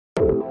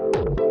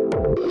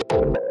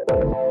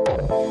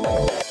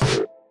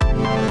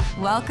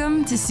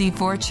Welcome to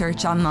C4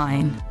 Church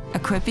Online,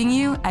 equipping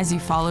you as you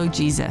follow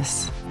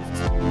Jesus.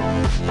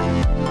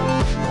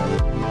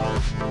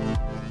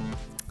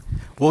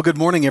 Well, good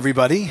morning,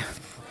 everybody.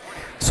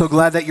 So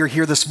glad that you're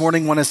here this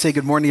morning. Want to say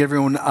good morning to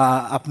everyone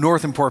up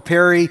north in Port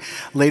Perry.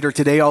 Later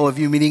today, all of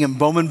you meeting in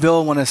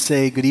Bowmanville. Want to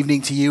say good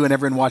evening to you and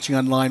everyone watching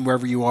online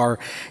wherever you are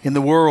in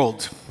the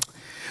world.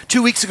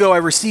 2 weeks ago, I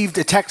received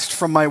a text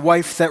from my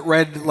wife that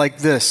read like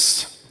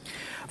this.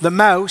 The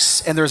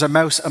mouse, and there's a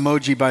mouse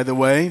emoji, by the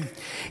way,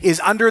 is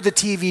under the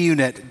TV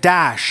unit,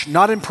 dash,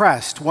 not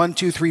impressed, 1,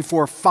 2, 3,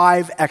 4,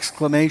 5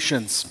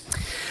 exclamations.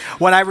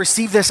 When I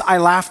received this, I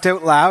laughed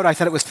out loud. I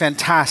thought it was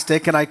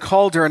fantastic, and I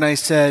called her and I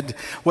said,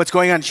 what's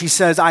going on? She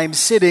says, I am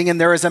sitting and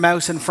there is a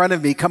mouse in front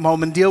of me. Come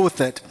home and deal with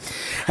it.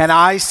 And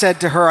I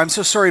said to her, I'm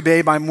so sorry,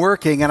 babe, I'm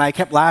working. And I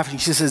kept laughing.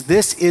 She says,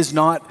 this is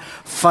not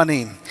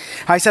funny.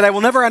 I said, I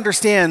will never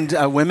understand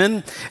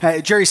women.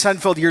 Jerry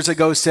Seinfeld years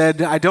ago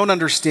said, I don't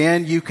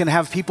understand. You can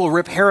have people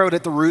rip hair out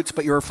at the roots,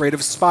 but you're afraid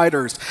of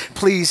spiders.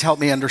 Please help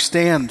me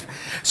understand.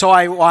 So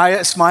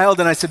I smiled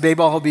and I said, babe,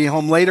 I'll be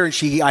home later.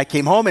 And I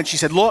came home and she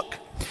said, look.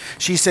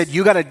 She said,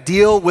 you got to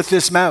deal with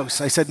this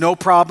mouse. I said, no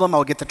problem.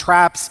 I'll get the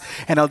traps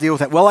and I'll deal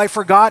with it. Well, I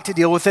forgot to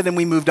deal with it and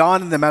we moved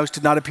on and the mouse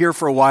did not appear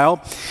for a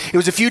while. It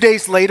was a few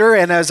days later,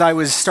 and as I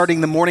was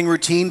starting the morning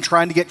routine,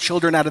 trying to get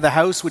children out of the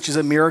house, which is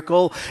a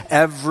miracle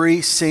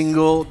every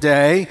single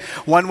day,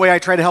 one way I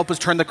try to help was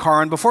turn the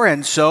car on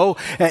beforehand. So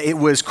it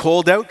was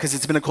cold out because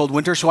it's been a cold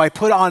winter. So I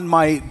put on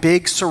my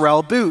big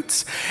Sorel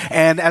boots.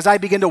 And as I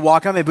begin to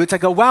walk on my boots, I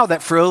go, wow,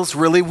 that feels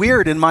really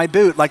weird in my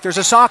boot. Like there's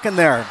a sock in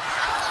there.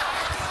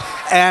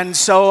 And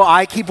so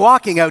I keep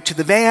walking out to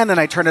the van and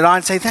I turn it on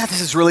and say, this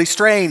is really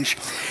strange.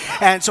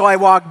 And so I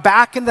walk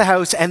back in the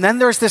house and then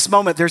there's this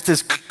moment, there's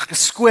this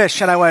squish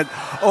and I went,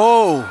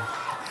 oh,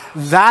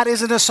 that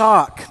isn't a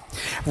sock.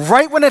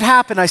 Right when it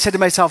happened, I said to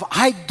myself,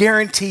 I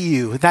guarantee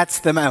you that's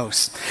the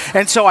mouse.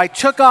 And so I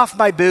took off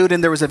my boot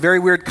and there was a very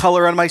weird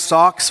color on my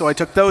socks. So I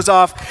took those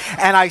off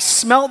and I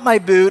smelt my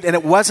boot and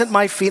it wasn't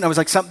my feet. And I was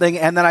like something.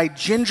 And then I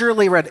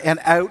gingerly read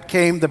and out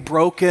came the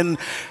broken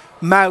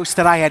mouse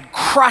that I had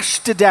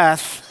crushed to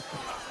death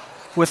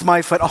with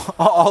my foot.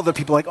 All the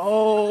people like,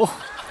 oh,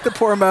 the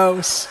poor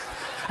mouse.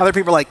 Other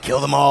people are like, kill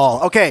them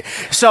all. Okay,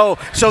 so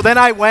then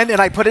I went and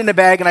I put it in a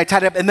bag and I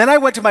tied it up. And then I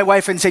went to my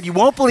wife and said, you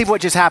won't believe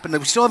what just happened.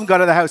 We still haven't got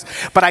out of the house.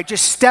 But I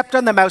just stepped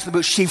on the mouse in the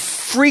boot. She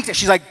freaked.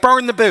 She's like,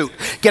 burn the boot.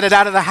 Get it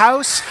out of the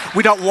house.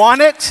 We don't want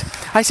it.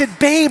 I said,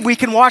 babe, we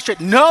can wash it.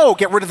 No,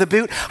 get rid of the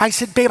boot. I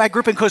said, babe, I grew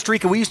up in Costa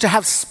Rica. We used to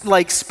have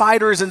like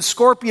spiders and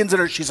scorpions in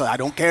her. She's like, I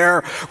don't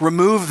care.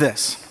 Remove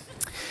this.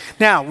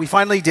 Now, we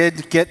finally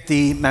did get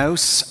the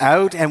mouse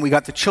out and we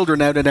got the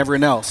children out and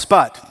everyone else.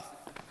 But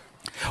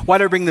why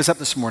did I bring this up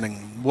this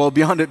morning? Well,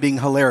 beyond it being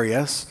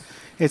hilarious,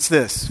 it's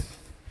this.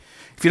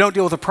 If you don't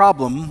deal with a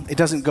problem, it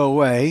doesn't go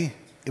away,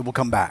 it will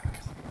come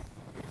back.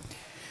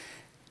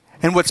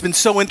 And what's been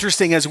so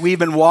interesting as we've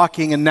been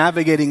walking and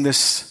navigating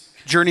this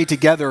journey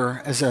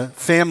together as a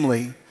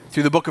family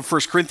through the book of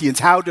 1 Corinthians,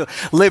 how to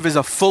live as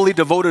a fully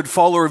devoted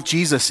follower of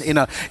Jesus in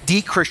a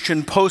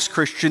de-Christian,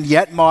 post-Christian,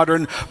 yet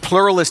modern,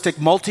 pluralistic,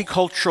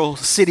 multicultural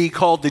city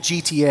called the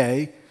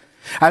GTA.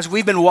 As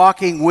we've been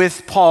walking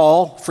with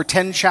Paul for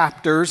 10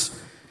 chapters,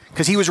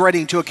 because he was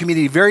writing to a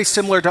community very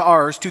similar to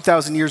ours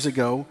 2,000 years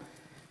ago,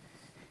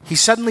 he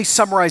suddenly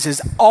summarizes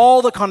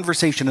all the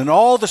conversation and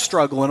all the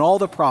struggle and all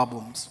the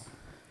problems.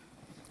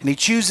 And he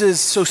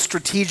chooses so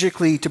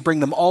strategically to bring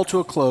them all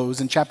to a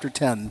close in chapter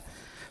 10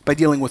 by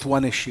dealing with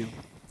one issue.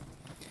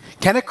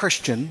 Can a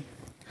Christian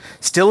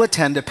still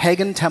attend a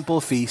pagan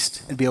temple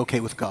feast and be okay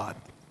with God?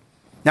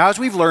 Now, as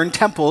we've learned,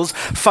 temples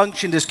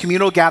functioned as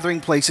communal gathering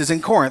places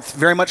in Corinth,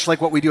 very much like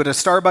what we do at a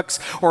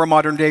Starbucks or a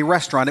modern-day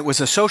restaurant. It was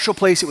a social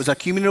place, it was a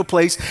communal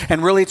place,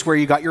 and really it's where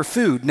you got your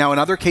food. Now, in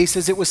other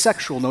cases, it was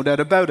sexual, no doubt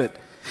about it.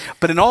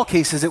 But in all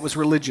cases, it was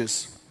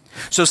religious.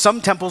 So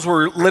some temples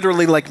were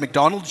literally like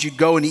McDonald's. You'd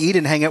go and eat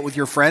and hang out with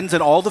your friends,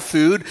 and all the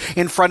food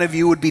in front of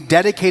you would be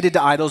dedicated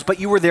to idols,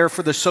 but you were there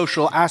for the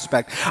social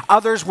aspect.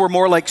 Others were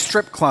more like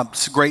strip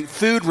clubs, great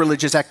food,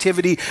 religious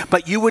activity,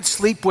 but you would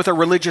sleep with a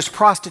religious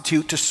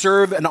prostitute to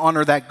serve and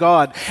honor that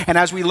God. And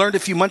as we learned a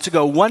few months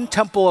ago, one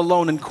temple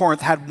alone in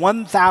Corinth had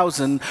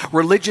 1,000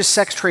 religious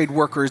sex trade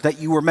workers that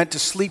you were meant to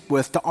sleep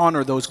with to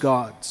honor those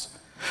gods.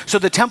 So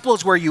the temple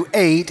is where you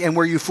ate and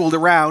where you fooled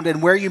around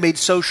and where you made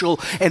social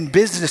and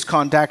business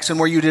contacts and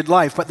where you did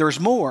life. But there's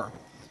more.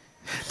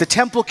 The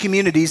temple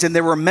communities, and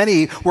there were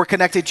many, were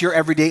connected to your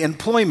everyday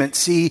employment.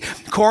 See,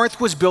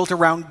 Corinth was built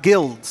around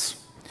guilds.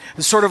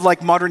 It's sort of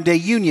like modern day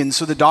unions.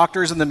 So the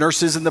doctors and the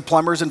nurses and the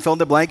plumbers and fill in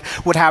the blank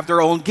would have their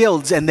own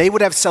guilds, and they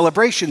would have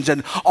celebrations,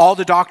 and all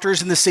the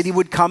doctors in the city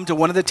would come to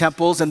one of the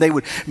temples and they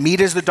would meet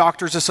as the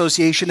Doctors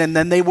Association, and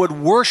then they would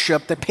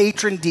worship the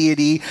patron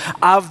deity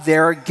of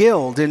their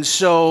guild. And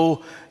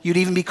so you'd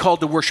even be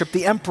called to worship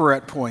the emperor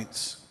at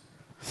points.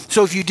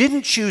 So if you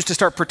didn't choose to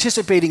start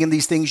participating in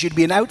these things, you'd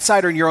be an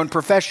outsider in your own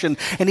profession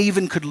and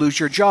even could lose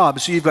your job.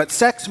 So you've got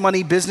sex,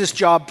 money, business,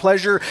 job,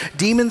 pleasure,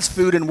 demons,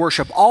 food, and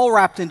worship, all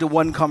wrapped into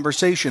one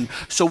conversation.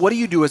 So what do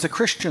you do as a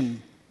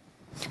Christian?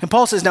 And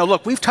Paul says, now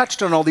look, we've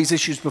touched on all these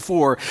issues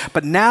before,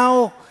 but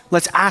now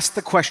let's ask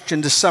the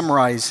question to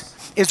summarize.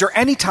 Is there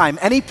any time,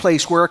 any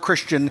place where a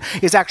Christian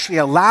is actually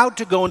allowed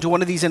to go into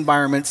one of these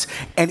environments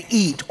and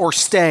eat or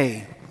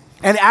stay?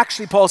 And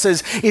actually, Paul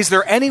says, is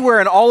there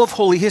anywhere in all of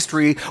holy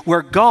history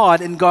where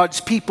God and God's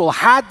people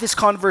had this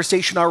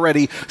conversation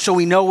already so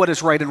we know what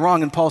is right and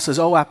wrong? And Paul says,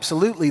 oh,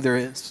 absolutely there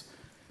is.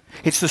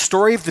 It's the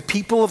story of the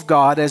people of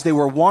God as they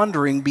were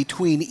wandering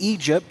between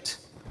Egypt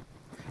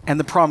and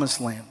the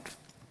Promised Land.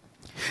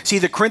 See,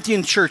 the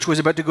Corinthian church was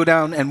about to go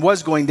down and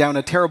was going down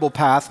a terrible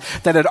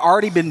path that had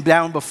already been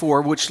down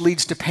before, which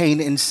leads to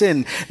pain and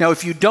sin. Now,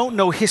 if you don't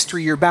know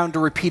history, you're bound to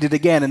repeat it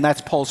again, and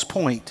that's Paul's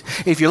point.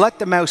 If you let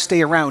the mouse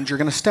stay around, you're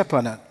going to step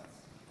on it.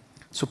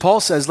 So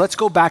Paul says, let's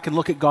go back and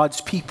look at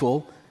God's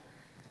people,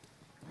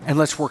 and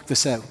let's work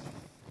this out.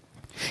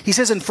 He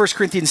says in 1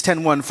 Corinthians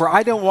 10:1, for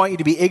I don't want you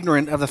to be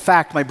ignorant of the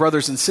fact, my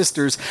brothers and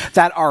sisters,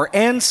 that our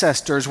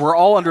ancestors were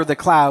all under the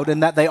cloud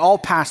and that they all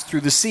passed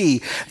through the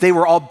sea. They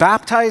were all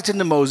baptized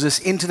into Moses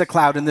into the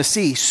cloud and the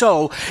sea.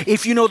 So,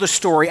 if you know the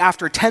story,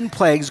 after 10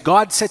 plagues,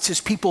 God sets his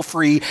people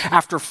free.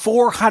 After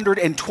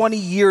 420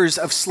 years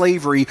of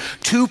slavery,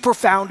 two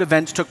profound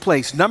events took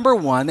place. Number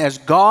one, as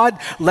God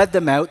led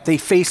them out, they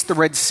faced the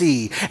Red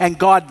Sea. And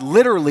God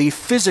literally,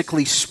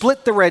 physically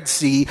split the Red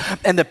Sea,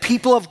 and the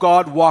people of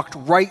God walked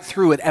right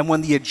through it. And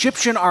when the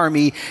Egyptian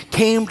army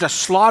came to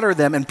slaughter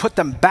them and put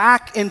them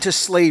back into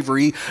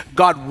slavery,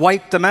 God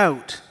wiped them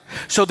out.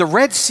 So the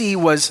Red Sea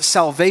was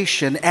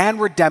salvation and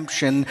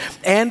redemption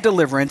and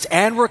deliverance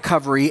and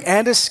recovery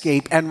and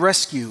escape and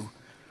rescue.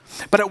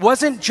 But it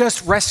wasn't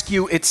just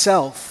rescue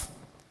itself,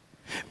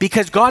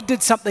 because God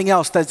did something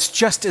else that's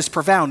just as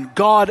profound.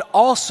 God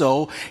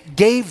also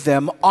gave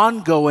them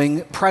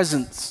ongoing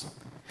presence.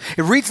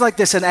 It reads like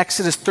this in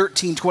Exodus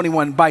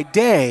 13:21. By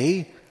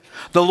day,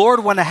 the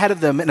Lord went ahead of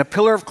them in a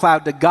pillar of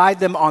cloud to guide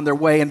them on their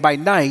way, and by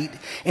night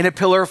in a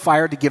pillar of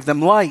fire to give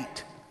them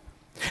light.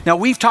 Now,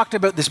 we've talked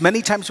about this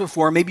many times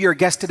before. Maybe you're a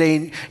guest today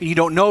and you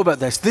don't know about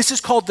this. This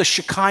is called the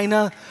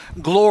Shekinah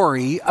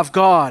glory of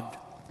God.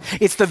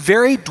 It's the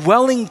very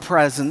dwelling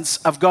presence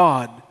of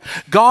God.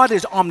 God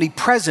is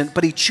omnipresent,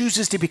 but he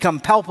chooses to become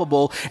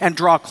palpable and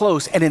draw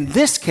close. And in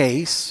this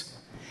case,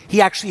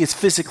 he actually is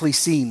physically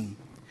seen.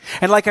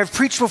 And like I've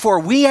preached before,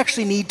 we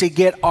actually need to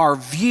get our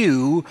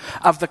view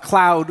of the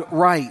cloud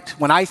right.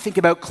 When I think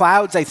about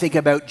clouds, I think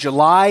about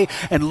July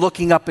and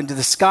looking up into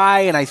the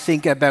sky, and I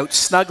think about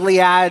snuggly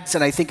ads,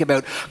 and I think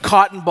about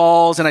cotton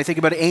balls, and I think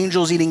about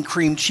angels eating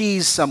cream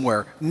cheese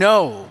somewhere.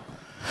 No.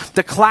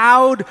 The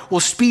cloud will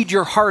speed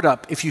your heart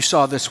up if you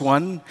saw this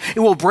one. It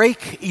will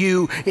break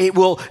you. It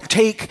will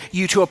take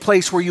you to a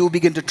place where you will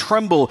begin to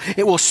tremble.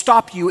 It will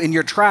stop you in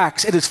your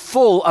tracks. It is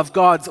full of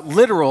God's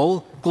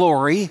literal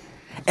glory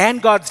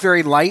and God's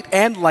very light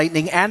and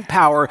lightning and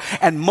power.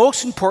 And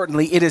most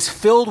importantly, it is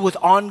filled with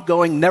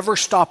ongoing,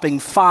 never-stopping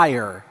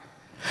fire.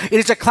 It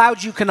is a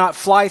cloud you cannot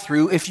fly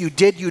through. If you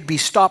did, you'd be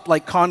stopped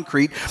like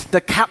concrete.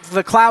 The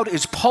cloud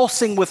is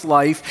pulsing with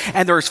life,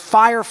 and there's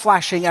fire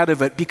flashing out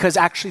of it, because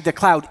actually the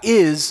cloud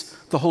is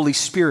the Holy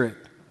Spirit.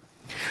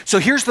 So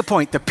here's the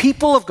point. The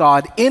people of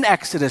God in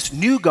Exodus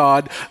knew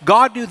God.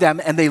 God knew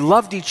them, and they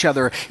loved each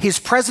other. His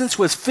presence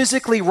was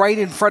physically right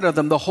in front of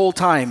them the whole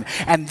time.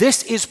 And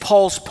this is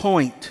Paul's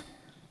point.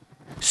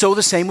 So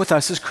the same with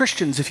us as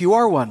Christians, if you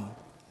are one.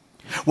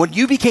 When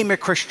you became a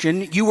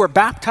Christian, you were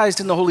baptized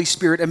in the Holy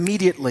Spirit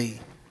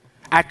immediately.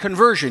 At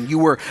conversion, you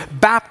were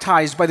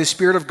baptized by the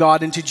Spirit of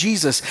God into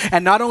Jesus.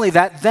 And not only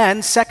that,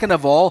 then, second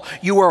of all,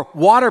 you were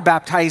water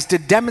baptized to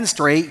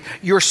demonstrate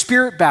your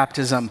spirit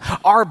baptism.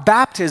 Our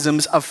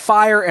baptisms of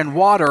fire and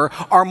water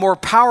are more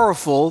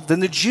powerful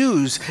than the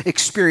Jews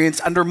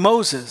experienced under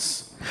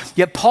Moses.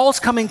 Yet Paul's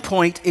coming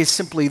point is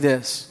simply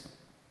this: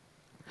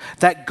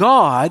 that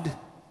God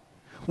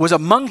was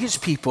among his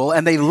people,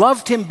 and they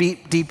loved him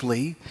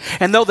deeply.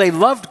 And though they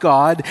loved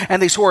God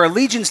and they swore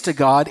allegiance to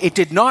God, it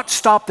did not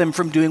stop them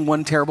from doing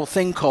one terrible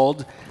thing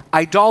called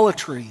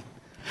idolatry.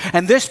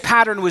 And this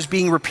pattern was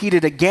being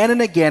repeated again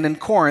and again in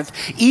Corinth,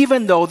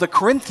 even though the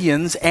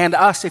Corinthians and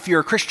us, if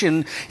you're a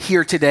Christian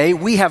here today,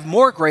 we have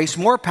more grace,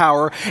 more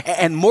power,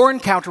 and more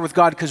encounter with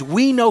God because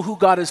we know who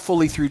God is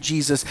fully through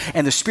Jesus,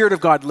 and the Spirit of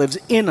God lives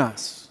in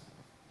us.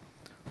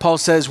 Paul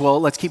says,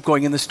 well, let's keep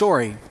going in the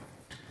story.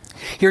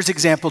 Here's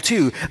example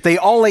 2. They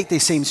all ate the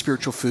same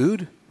spiritual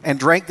food and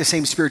drank the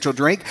same spiritual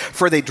drink,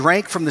 for they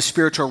drank from the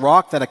spiritual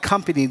rock that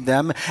accompanied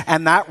them,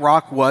 and that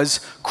rock was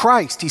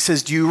Christ. He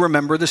says, do you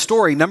remember the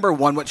story? Number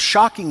one, what's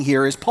shocking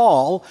here is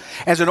Paul,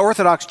 as an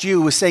Orthodox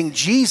Jew, was saying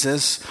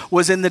Jesus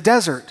was in the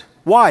desert.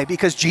 Why?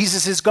 Because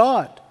Jesus is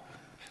God.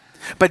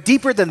 But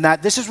deeper than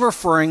that, this is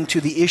referring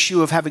to the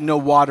issue of having no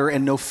water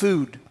and no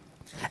food.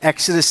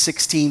 Exodus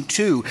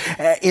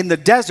 16:2. In the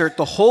desert,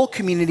 the whole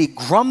community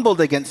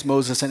grumbled against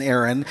Moses and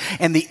Aaron,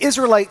 and the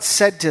Israelites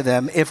said to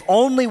them, if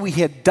only we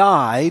had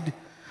died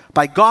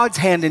by God's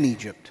hand in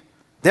Egypt.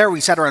 There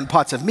we sat around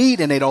pots of meat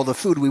and ate all the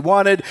food we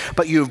wanted,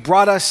 but you have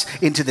brought us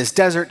into this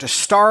desert to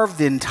starve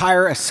the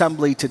entire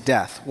assembly to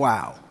death.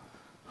 Wow.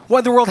 What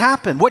in the world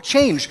happened? What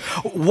changed?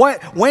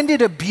 When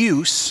did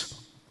abuse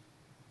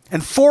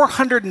and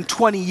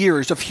 420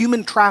 years of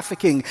human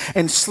trafficking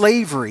and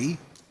slavery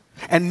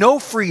and no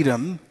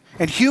freedom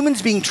and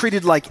humans being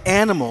treated like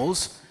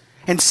animals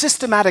and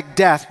systematic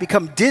death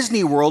become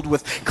Disney World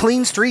with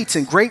clean streets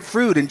and great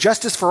food and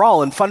justice for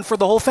all and fun for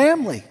the whole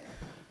family?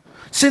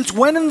 Since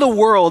when in the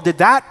world did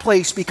that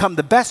place become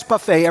the best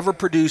buffet ever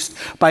produced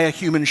by a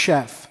human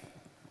chef?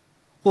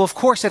 Well, of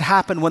course it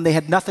happened when they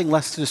had nothing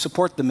less to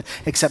support them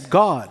except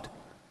God.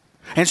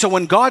 And so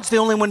when God's the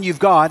only one you've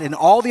got and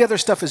all the other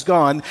stuff is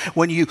gone,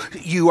 when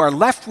you are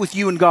left with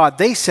you and God,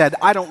 they said,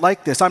 I don't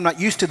like this. I'm not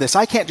used to this.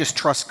 I can't just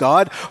trust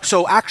God.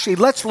 So actually,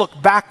 let's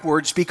look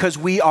backwards because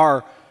we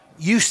are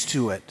used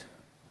to it.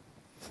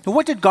 And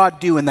what did God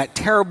do in that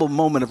terrible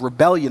moment of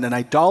rebellion and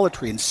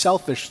idolatry and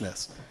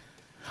selfishness?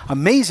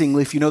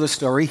 Amazingly, if you know the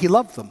story, he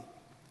loved them.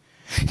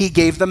 He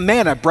gave them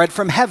manna, bread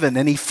from heaven,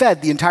 and he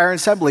fed the entire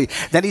assembly.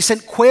 Then he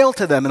sent quail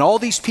to them, and all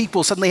these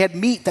people suddenly had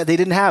meat that they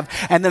didn't have.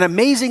 And then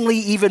amazingly,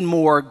 even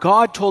more,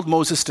 God told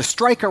Moses to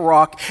strike a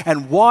rock,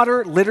 and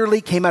water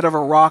literally came out of a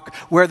rock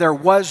where there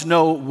was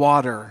no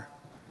water.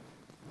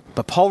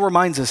 But Paul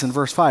reminds us in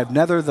verse 5,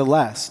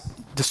 nevertheless,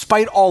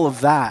 despite all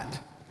of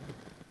that,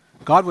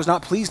 God was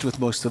not pleased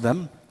with most of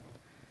them.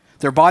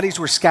 Their bodies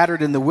were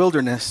scattered in the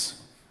wilderness.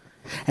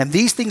 And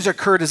these things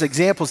occurred as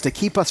examples to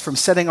keep us from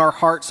setting our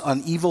hearts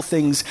on evil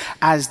things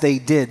as they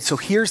did. So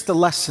here's the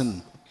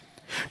lesson.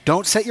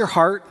 Don't set your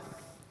heart.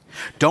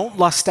 Don't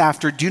lust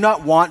after. Do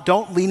not want.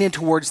 Don't lean in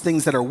towards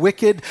things that are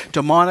wicked,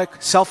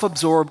 demonic,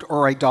 self-absorbed,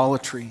 or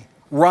idolatry.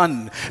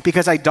 Run,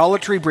 because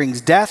idolatry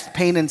brings death,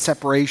 pain, and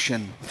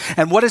separation.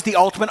 And what is the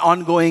ultimate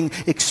ongoing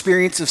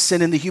experience of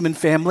sin in the human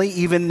family,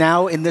 even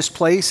now in this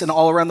place and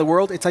all around the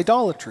world? It's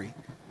idolatry.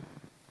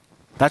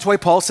 That's why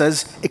Paul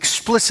says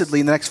explicitly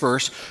in the next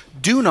verse,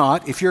 do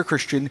not, if you're a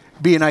Christian,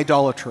 be an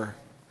idolater.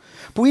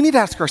 But we need to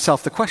ask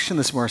ourselves the question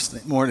this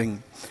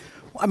morning.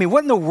 I mean,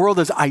 what in the world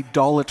is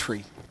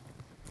idolatry?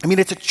 I mean,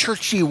 it's a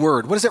churchy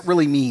word. What does it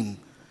really mean?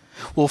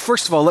 Well,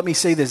 first of all, let me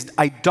say this.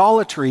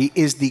 Idolatry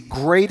is the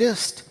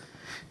greatest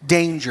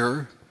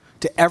danger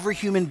to every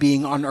human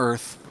being on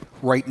earth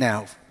right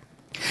now.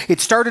 It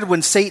started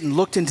when Satan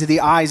looked into the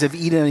eyes of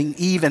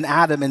Eve and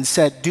Adam and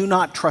said, do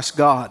not trust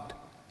God.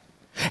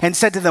 And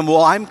said to them,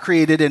 well, I'm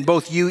created, and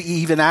both you,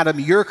 Eve, and Adam,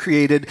 you're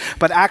created.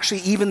 But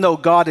actually, even though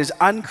God is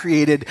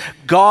uncreated,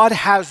 God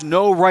has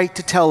no right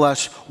to tell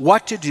us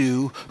what to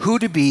do, who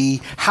to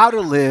be, how to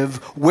live,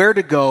 where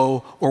to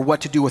go, or what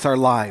to do with our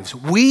lives.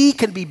 We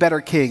can be better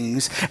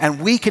kings,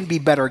 and we can be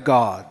better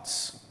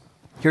gods.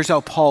 Here's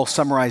how Paul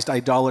summarized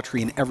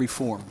idolatry in every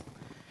form.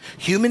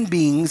 Human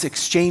beings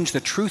exchange the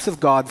truth of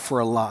God for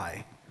a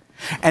lie,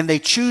 and they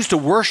choose to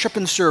worship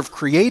and serve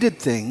created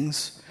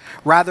things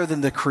rather than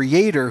the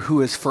Creator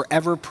who is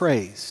forever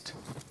praised.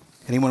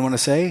 Anyone want to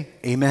say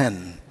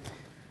amen?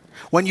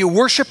 When you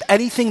worship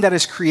anything that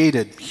is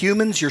created,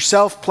 humans,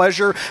 yourself,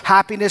 pleasure,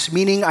 happiness,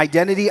 meaning,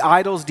 identity,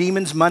 idols,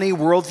 demons, money,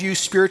 worldview,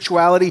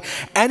 spirituality,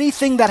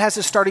 anything that has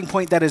a starting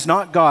point that is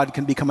not God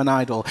can become an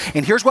idol.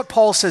 And here's what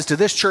Paul says to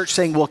this church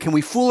saying, well, can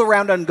we fool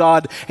around on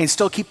God and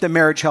still keep the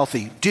marriage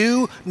healthy?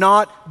 Do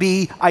not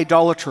be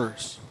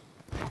idolaters.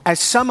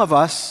 As some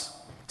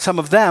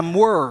of them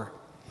were.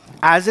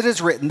 As it is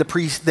written,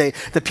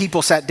 the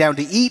people sat down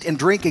to eat and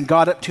drink and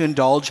got up to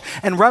indulge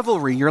and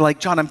revelry. You're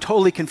like, John, I'm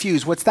totally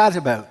confused. What's that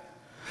about?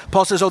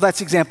 Paul says, oh, that's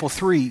example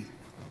 3.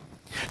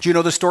 Do you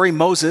know the story?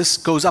 Moses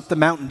goes up the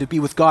mountain to be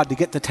with God to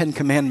get the 10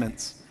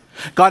 Commandments.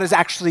 God is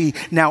actually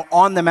now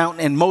on the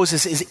mountain, and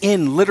Moses is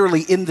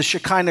literally in the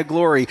Shekinah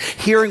glory,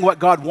 hearing what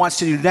God wants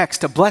to do next,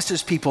 to bless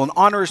his people and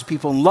honor his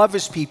people and love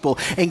his people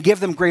and give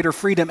them greater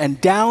freedom. And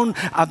down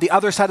on the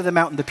other side of the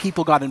mountain, the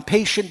people got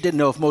impatient, didn't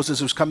know if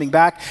Moses was coming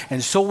back.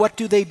 And so what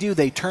do?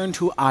 They turn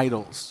to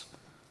idols.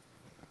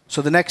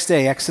 So the next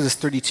day, Exodus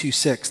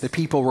 32:6, the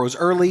people rose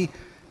early.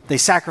 They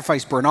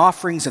sacrificed burnt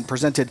offerings and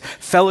presented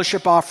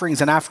fellowship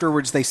offerings, and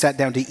afterwards they sat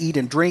down to eat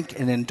and drink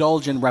and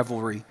indulge in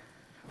revelry.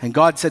 And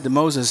God said to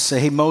Moses, say,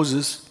 hey,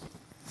 Moses,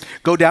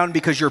 go down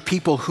because your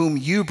people whom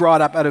you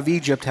brought up out of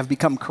Egypt have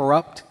become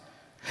corrupt.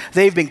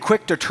 They've been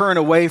quick to turn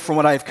away from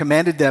what I have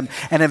commanded them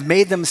and have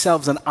made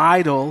themselves an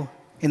idol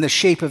in the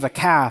shape of a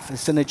calf.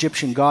 It's an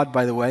Egyptian god,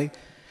 by the way.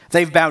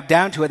 They've bowed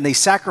down to it and they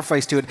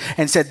sacrificed to it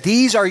and said,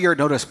 these are your,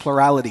 notice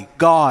plurality,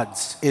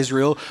 gods,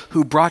 Israel,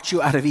 who brought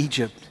you out of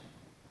Egypt.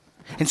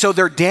 And so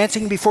they're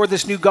dancing before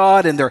this new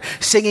God, and they're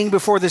singing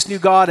before this new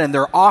God, and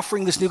they're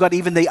offering this new God.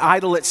 Even the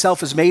idol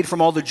itself is made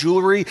from all the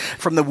jewelry,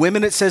 from the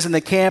women, it says, in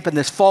the camp, and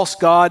this false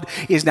God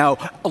is now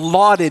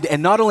lauded.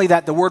 And not only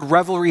that, the word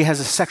revelry has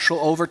a sexual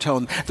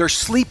overtone. They're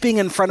sleeping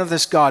in front of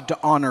this God to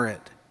honor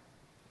it.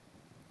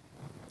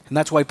 And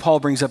that's why Paul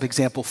brings up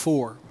example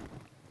 4.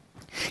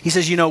 He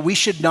says, we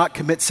should not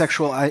commit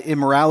sexual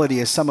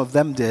immorality as some of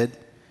them did.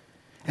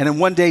 And in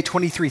one day,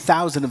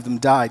 23,000 of them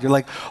died. You're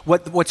like,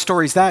 what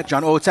story is that,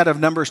 John? Oh, it's out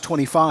of Numbers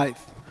 25.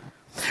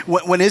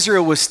 When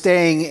Israel was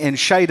staying in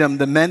Shittim,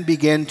 the men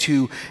began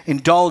to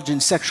indulge in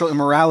sexual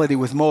immorality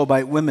with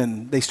Moabite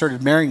women. They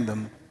started marrying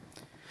them,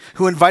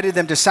 who invited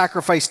them to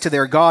sacrifice to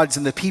their gods,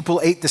 and the people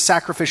ate the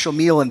sacrificial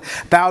meal and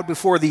bowed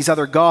before these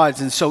other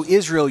gods. And so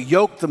Israel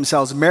yoked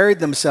themselves, married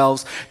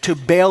themselves to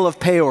Baal of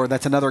Peor,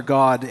 that's another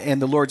god,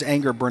 and the Lord's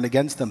anger burned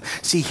against them.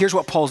 See, here's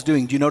what Paul's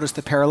doing. Do you notice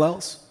the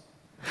parallels?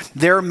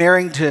 They're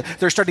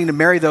starting to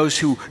marry those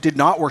who did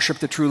not worship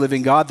the true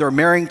living God. They're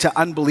marrying to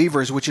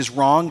unbelievers, which is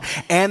wrong.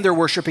 And they're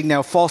worshiping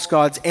now false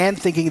gods and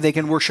thinking they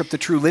can worship the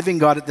true living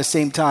God at the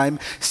same time.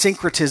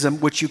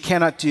 Syncretism, which you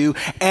cannot do.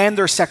 And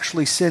they're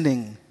sexually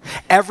sinning.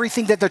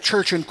 Everything that the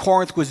church in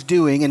Corinth was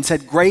doing and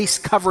said grace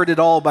covered it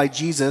all by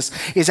Jesus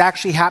is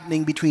actually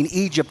happening between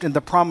Egypt and the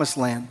promised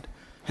land.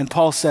 And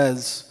Paul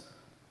says,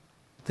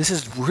 this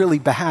is really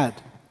bad.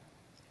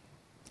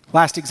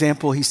 Last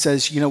example, he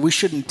says, we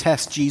shouldn't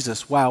test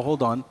Jesus. Wow,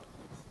 hold on.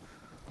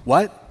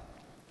 What?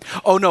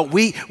 Oh no,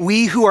 we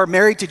who are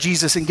married to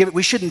Jesus and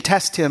we shouldn't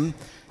test him,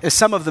 as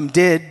some of them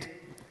did.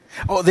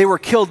 Oh, they were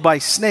killed by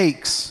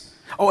snakes.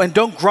 Oh, and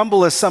don't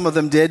grumble as some of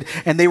them did,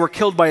 and they were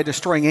killed by a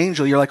destroying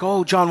angel. You're like,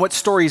 oh, John, what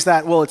story is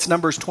that? Well, it's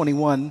Numbers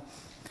 21.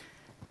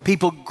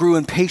 People grew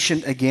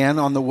impatient again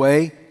on the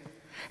way,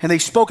 and they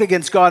spoke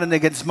against God and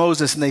against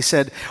Moses, and they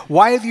said,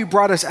 why have you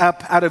brought us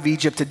up out of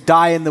Egypt to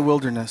die in the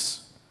wilderness?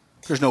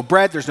 There's no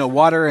bread, there's no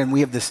water, and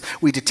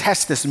we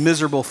detest this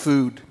miserable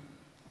food.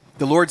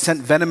 The Lord sent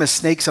venomous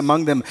snakes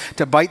among them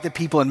to bite the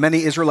people, and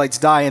many Israelites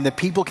die. And the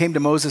people came to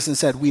Moses and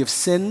said, we have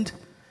sinned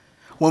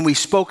when we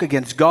spoke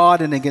against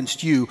God and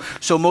against you.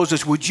 So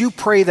Moses, would you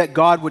pray that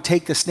God would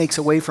take the snakes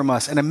away from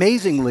us? And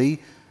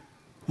amazingly,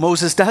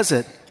 Moses does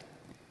it.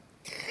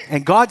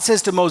 And God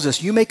says to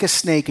Moses, you make a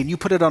snake and you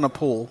put it on a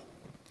pole.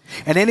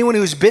 And anyone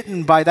who's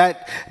bitten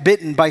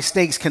by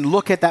snakes can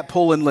look at that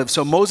pole and live.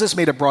 So Moses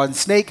made a bronze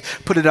snake,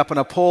 put it up on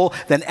a pole.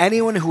 Then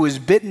anyone who was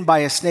bitten by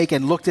a snake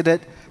and looked at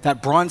it,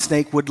 that bronze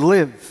snake would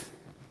live.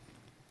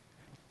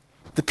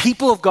 The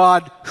people of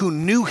God who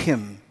knew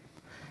him,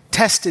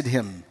 tested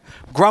him,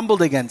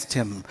 grumbled against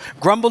him,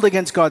 grumbled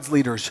against God's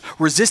leaders,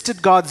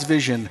 resisted God's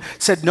vision,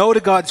 said no to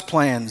God's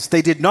plans.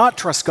 They did not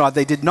trust God.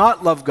 They did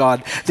not love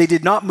God. They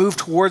did not move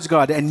towards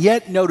God. And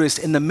yet notice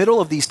in the middle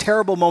of these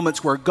terrible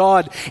moments where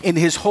God in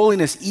his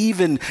holiness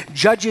even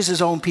judges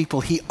his own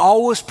people, he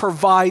always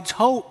provides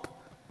hope.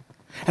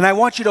 And I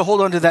want you to hold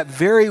on to that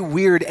very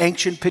weird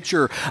ancient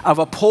picture of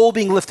a pole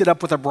being lifted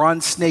up with a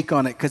bronze snake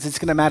on it, because it's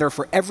going to matter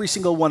for every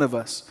single one of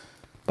us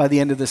by the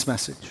end of this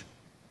message.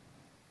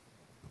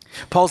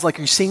 Paul's like,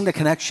 are you seeing the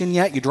connection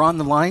yet? You drawing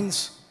the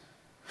lines?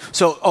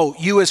 So,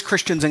 you as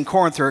Christians in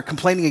Corinth are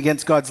complaining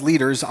against God's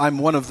leaders. I'm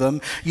one of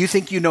them. You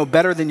think you know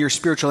better than your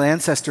spiritual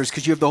ancestors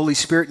because you have the Holy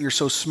Spirit and you're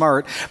so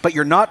smart, but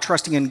you're not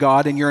trusting in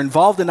God and you're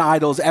involved in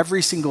idols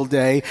every single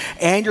day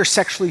and you're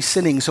sexually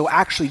sinning. So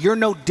actually, you're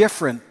no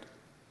different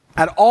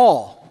at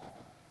all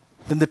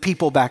than the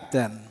people back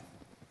then.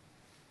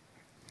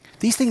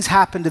 These things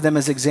happened to them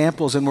as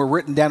examples and were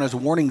written down as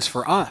warnings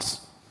for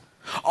us,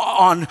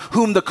 on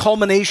whom the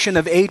culmination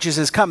of ages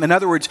has come. In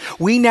other words,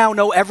 we now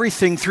know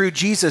everything through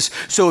Jesus.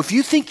 So if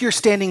you think you're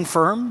standing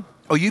firm,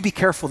 you be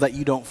careful that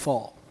you don't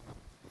fall.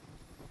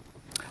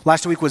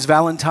 Last week was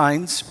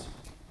Valentine's,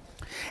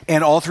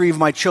 and all three of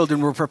my children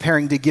were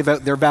preparing to give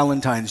out their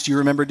Valentines. Do you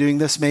remember doing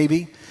this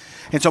maybe?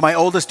 And so my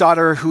oldest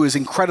daughter, who is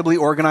incredibly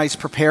organized,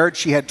 prepared.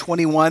 She had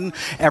 21.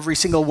 Every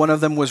single one of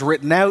them was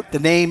written out. The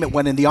name, it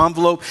went in the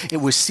envelope. It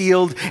was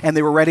sealed, and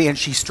they were ready. And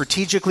she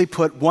strategically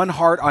put one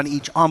heart on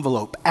each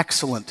envelope.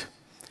 Excellent.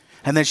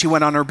 And then she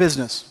went on her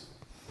business.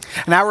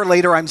 An hour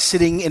later, I'm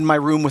sitting in my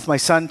room with my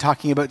son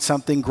talking about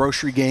something,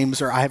 grocery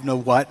games, or I have no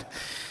what.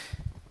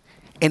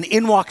 And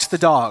in walks the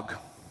dog.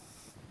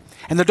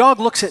 And the dog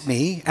looks at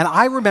me, and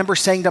I remember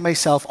saying to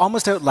myself,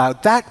 almost out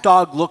loud, that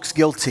dog looks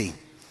guilty.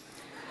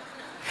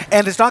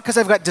 And it's not because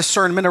I've got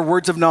discernment or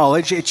words of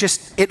knowledge.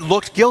 It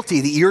looked guilty.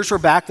 The ears were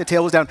back, the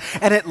tail was down.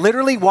 And it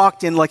literally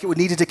walked in like it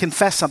needed to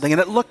confess something. And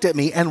it looked at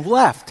me and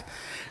left.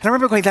 And I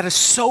remember going, that is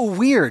so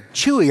weird.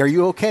 Chewy, are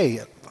you okay?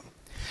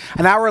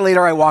 An hour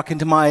later, I walk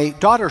into my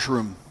daughter's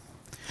room.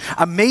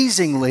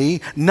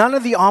 Amazingly, none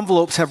of the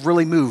envelopes have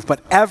really moved,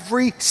 but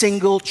every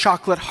single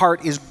chocolate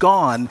heart is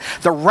gone.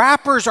 The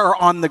wrappers are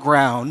on the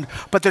ground,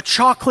 but the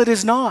chocolate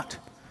is not.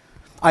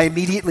 I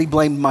immediately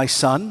blamed my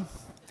son.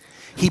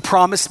 He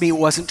promised me it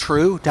wasn't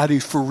true. Daddy,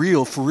 for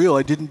real,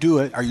 I didn't do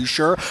it. Are you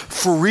sure?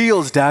 For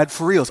reals, Dad,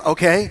 for reals.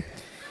 Okay.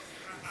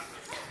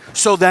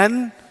 So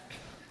then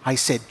I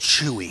said,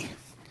 Chewy.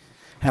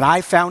 And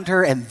I found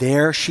her, and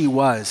there she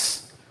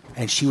was.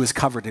 And she was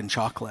covered in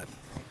chocolate.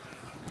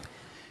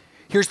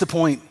 Here's the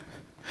point.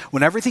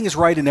 When everything is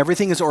right and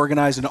everything is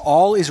organized and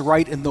all is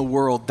right in the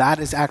world, that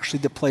is actually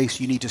the place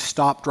you need to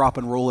stop, drop,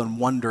 and roll and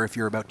wonder if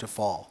you're about to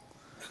fall.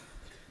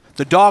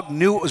 The dog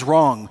knew it was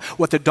wrong.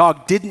 What the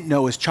dog didn't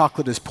know is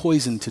chocolate is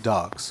poison to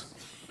dogs.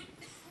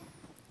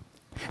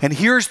 And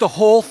here's the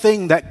whole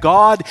thing that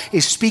God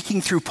is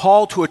speaking through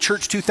Paul to a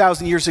church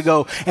 2,000 years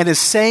ago and is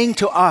saying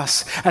to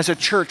us as a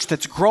church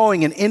that's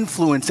growing in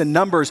influence and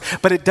numbers,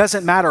 but it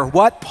doesn't matter.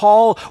 What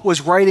Paul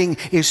was writing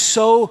is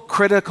so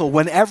critical.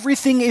 When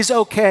everything is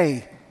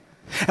okay,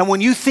 and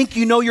when you think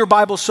you know your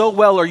Bible so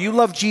well or you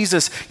love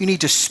Jesus, you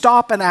need to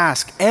stop and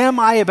ask, am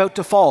I about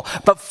to fall?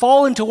 But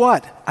fall into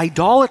what?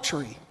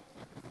 Idolatry.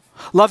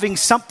 Loving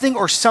something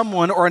or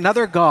someone or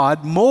another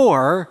God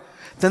more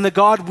than the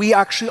God we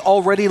actually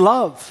already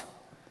love.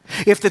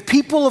 If the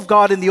people of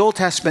God in the Old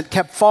Testament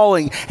kept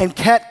falling and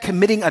kept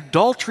committing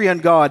adultery on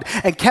God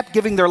and kept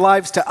giving their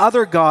lives to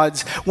other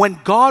gods when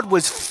God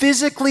was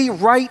physically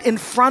right in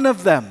front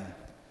of them.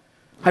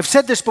 I've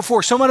said this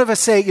before. So many of us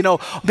say,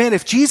 man,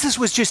 if Jesus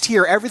was just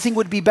here, everything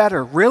would be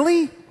better.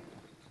 Really?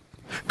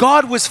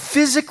 God was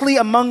physically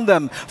among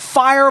them,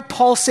 fire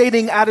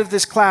pulsating out of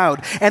this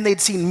cloud, and they'd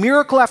seen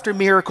miracle after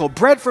miracle,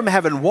 bread from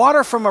heaven,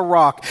 water from a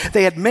rock.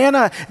 They had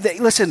manna.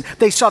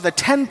 They saw the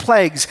 10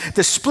 plagues,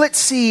 the split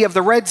sea of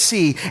the Red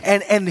Sea.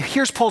 And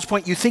here's Paul's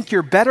point. You think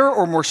you're better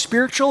or more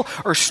spiritual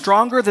or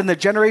stronger than the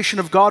generation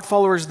of God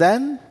followers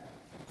then?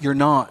 You're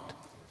not.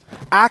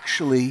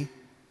 Actually,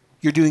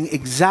 you're doing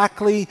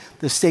exactly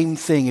the same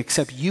thing,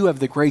 except you have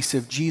the grace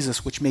of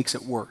Jesus, which makes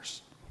it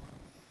worse.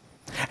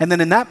 And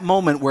then in that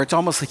moment where it's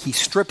almost like he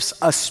strips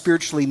us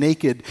spiritually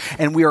naked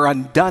and we are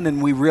undone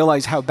and we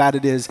realize how bad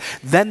it is,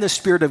 then the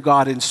Spirit of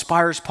God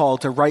inspires Paul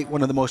to write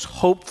one of the most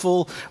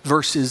hopeful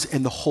verses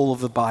in the whole of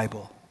the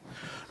Bible.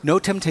 No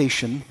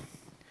temptation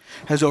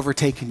has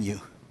overtaken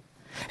you,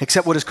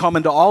 except what is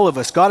common to all of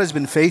us. God has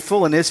been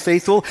faithful and is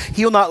faithful.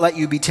 He'll not let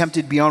you be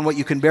tempted beyond what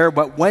you can bear,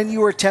 but when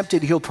you are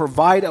tempted, he'll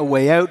provide a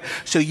way out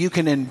so you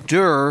can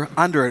endure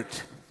under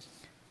it.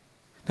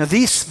 Now,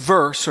 this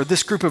verse, or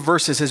this group of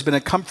verses, has been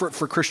a comfort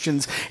for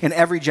Christians in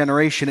every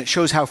generation. It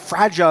shows how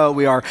fragile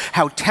we are,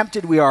 how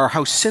tempted we are,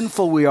 how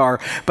sinful we are.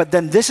 But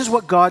then this is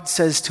what God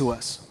says to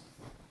us.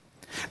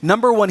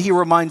 Number one, he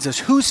reminds us,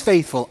 who's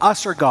faithful,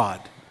 us or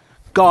God?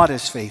 God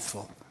is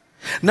faithful.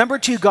 Number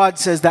two, God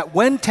says that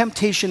when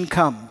temptation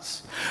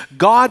comes,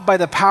 God, by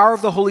the power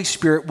of the Holy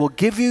Spirit, will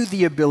give you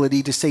the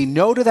ability to say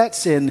no to that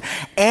sin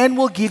and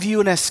will give you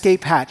an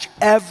escape hatch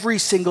every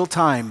single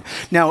time.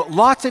 Now,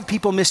 lots of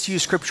people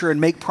misuse Scripture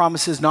and make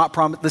promises, not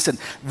promise. Listen,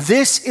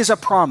 this is a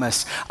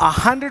promise,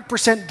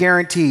 100%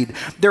 guaranteed.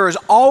 There is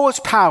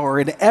always power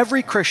in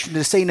every Christian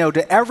to say no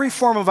to every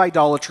form of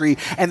idolatry,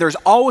 and there's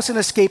always an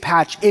escape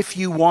hatch if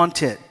you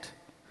want it.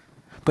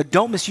 But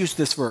don't misuse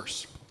this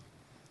verse,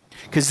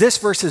 because this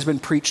verse has been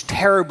preached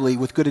terribly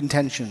with good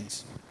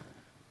intentions.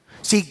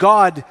 See,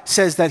 God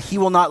says that he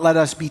will not let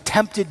us be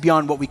tempted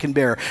beyond what we can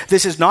bear.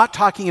 This is not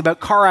talking about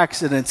car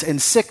accidents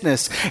and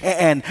sickness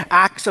and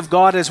acts of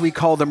God, as we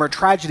call them, or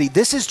tragedy.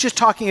 This is just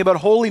talking about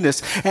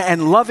holiness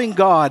and loving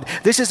God.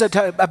 This is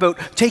about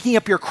taking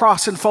up your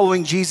cross and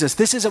following Jesus.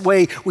 This is a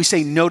way we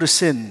say no to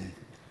sin.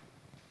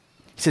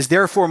 He says,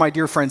 therefore, my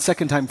dear friend,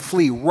 second time,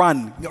 flee,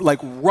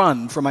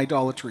 run from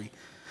idolatry.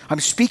 I'm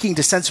speaking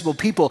to sensible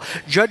people.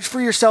 Judge for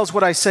yourselves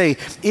what I say.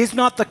 Is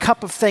not the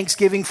cup of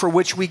thanksgiving for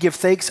which we give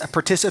thanks a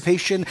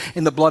participation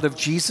in the blood of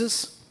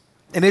Jesus?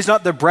 And is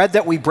not the bread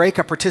that we break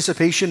a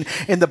participation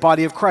in the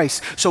body of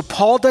Christ? So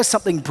Paul does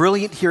something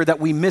brilliant here that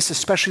we miss,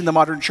 especially in the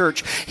modern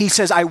church. He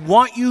says, I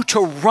want you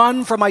to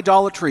run from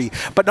idolatry,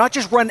 but not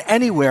just run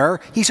anywhere.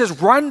 He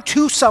says, run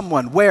to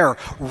someone. Where?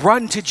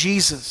 Run to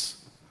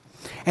Jesus.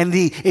 And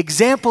the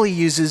example he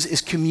uses is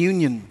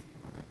communion.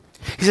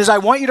 He says, I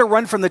want you to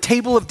run from the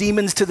table of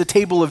demons to the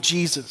table of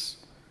Jesus.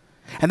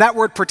 And that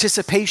word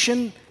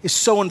participation is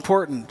so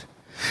important.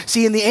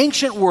 See, in the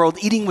ancient world,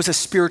 eating was a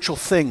spiritual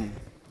thing.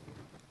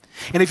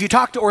 And if you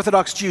talk to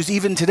Orthodox Jews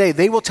even today,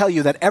 they will tell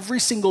you that every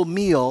single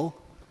meal,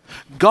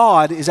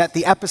 God is at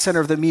the epicenter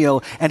of the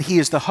meal and he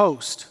is the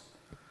host.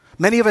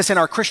 Many of us in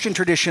our Christian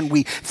tradition,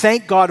 we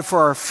thank God for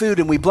our food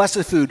and we bless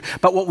the food,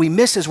 but what we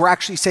miss is we're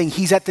actually saying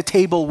he's at the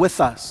table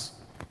with us.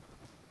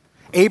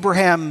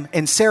 Abraham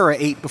and Sarah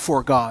ate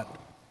before God.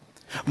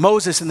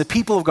 Moses and the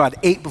people of God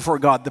ate before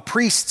God. The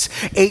priests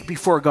ate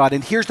before God.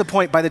 And here's the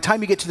point. By the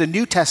time you get to the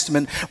New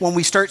Testament, when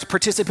we start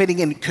participating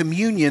in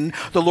communion,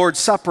 the Lord's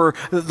Supper,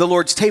 the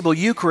Lord's table,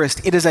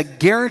 Eucharist, it is a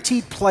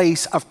guaranteed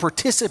place of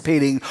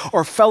participating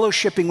or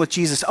fellowshipping with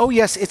Jesus. Oh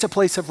yes, it's a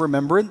place of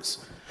remembrance.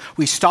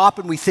 We stop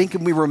and we think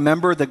and we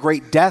remember the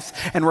great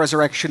death and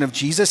resurrection of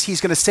Jesus.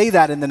 He's going to say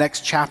that in the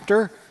next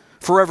chapter.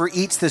 Whoever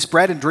eats this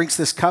bread and drinks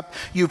this cup,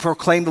 you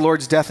proclaim the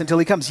Lord's death until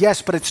he comes.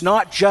 Yes, but it's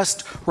not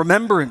just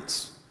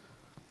remembrance.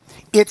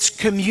 It's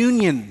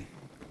communion.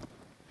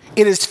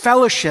 It is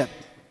fellowship.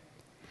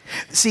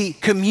 See,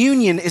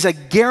 communion is a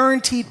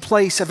guaranteed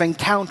place of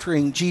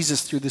encountering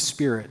Jesus through the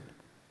Spirit.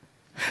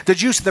 The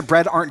juice of the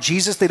bread aren't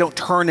Jesus. They don't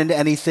turn into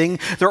anything.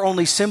 They're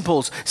only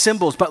symbols.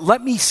 But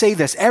let me say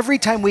this. Every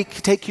time we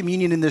take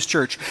communion in this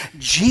church,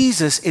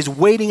 Jesus is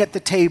waiting at the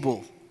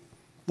table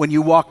when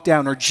you walk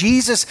down, or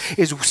Jesus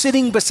is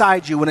sitting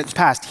beside you when it's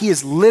passed. He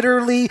is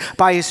literally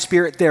by his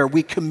Spirit there.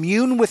 We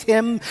commune with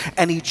him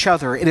and each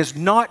other. It is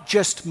not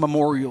just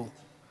memorial.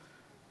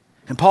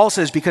 And Paul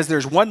says, because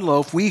there's one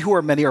loaf, we who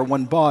are many are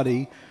one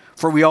body,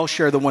 for we all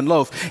share the one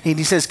loaf. And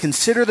he says,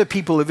 consider the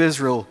people of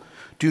Israel.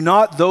 Do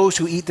not those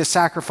who eat the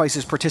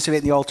sacrifices participate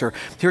in the altar.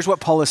 Here's what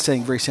Paul is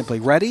saying very simply.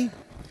 Ready?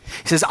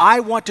 He says,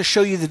 I want to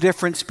show you the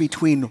difference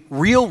between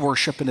real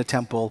worship in a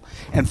temple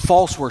and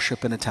false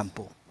worship in a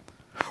temple.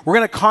 We're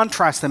going to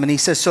contrast them. And he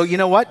says, so you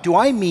know what? Do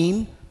I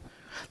mean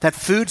that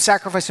food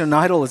sacrificed to an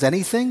idol is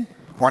anything?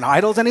 Or an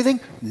idol is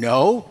anything?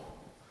 No.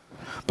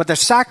 But the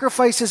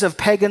sacrifices of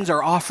pagans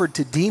are offered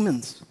to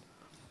demons,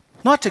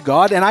 not to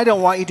God. And I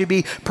don't want you to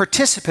be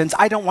participants.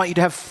 I don't want you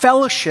to have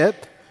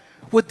fellowship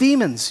with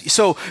demons.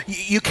 So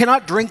you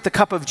cannot drink the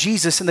cup of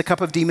Jesus and the cup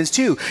of demons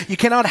too. You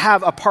cannot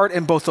have a part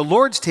in both the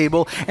Lord's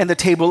table and the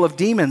table of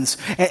demons.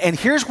 And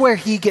here's where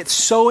he gets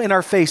so in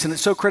our face, and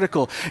it's so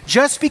critical.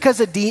 Just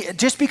because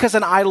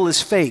an idol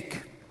is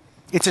fake,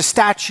 it's a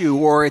statue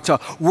or it's a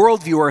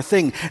worldview or a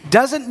thing,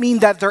 doesn't mean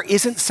that there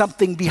isn't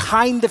something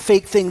behind the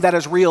fake thing that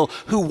is real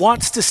who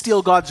wants to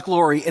steal God's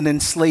glory and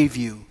enslave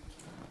you.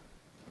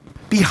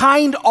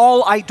 Behind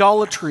all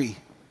idolatry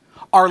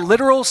are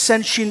literal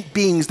sentient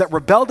beings that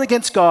rebelled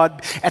against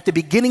God at the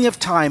beginning of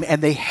time,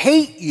 and they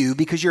hate you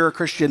because you're a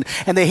Christian,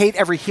 and they hate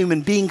every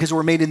human being because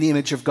we're made in the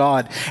image of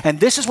God. And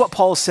this is what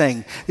Paul is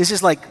saying. This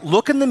is like,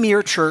 look in the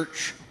mirror,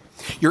 church.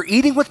 You're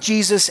eating with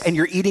Jesus and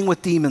you're eating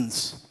with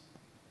demons.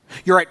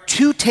 You're at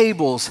two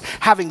tables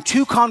having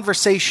two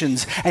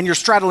conversations and you're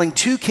straddling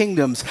two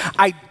kingdoms.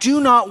 I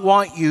do not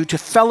want you to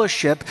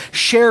fellowship,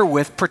 share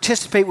with,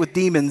 participate with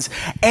demons,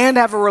 and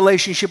have a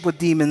relationship with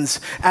demons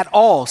at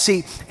all.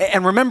 See,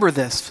 and remember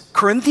this,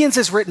 Corinthians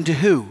is written to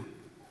who?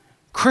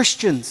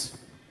 Christians.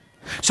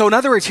 So in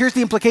other words, here's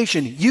the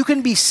implication. You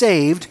can be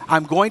saved,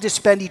 I'm going to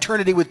spend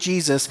eternity with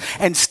Jesus,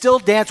 and still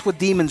dance with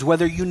demons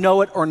whether you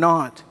know it or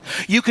not.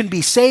 You can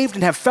be saved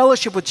and have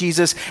fellowship with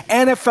Jesus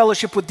and have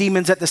fellowship with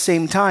demons at the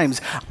same times.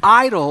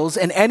 Idols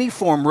in any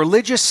form,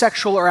 religious,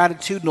 sexual, or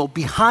attitudinal,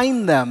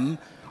 behind them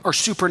are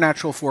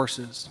supernatural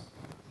forces.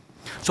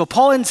 So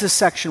Paul ends this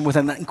section with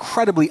an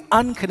incredibly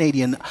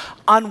un-Canadian,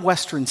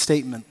 un-Western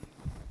statement.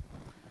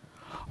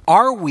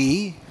 Are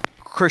we,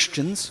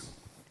 Christians,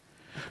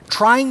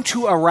 trying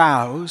to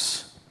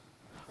arouse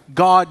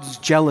God's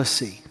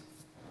jealousy?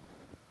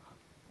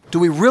 Do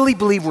we really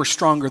believe we're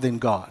stronger than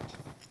God?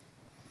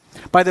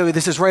 By the way,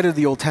 this is right out of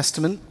the Old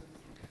Testament.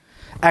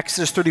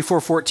 Exodus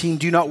 34:14,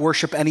 do not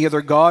worship any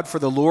other God, for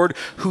the Lord,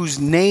 whose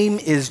name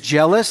is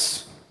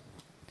jealous,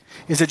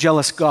 is a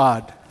jealous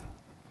God.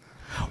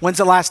 When's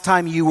the last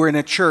time you were in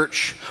a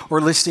church or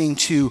listening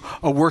to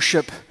a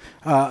worship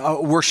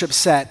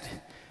set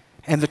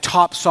and the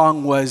top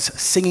song was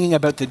singing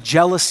about the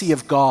jealousy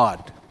of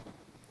God?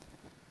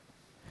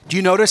 Do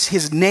you notice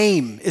his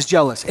name is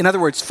jealous? In other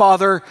words,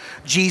 Father,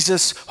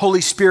 Jesus, Holy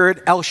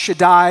Spirit, El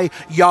Shaddai,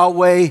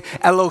 Yahweh,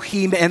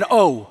 Elohim, and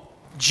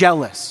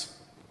jealous.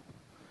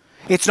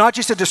 It's not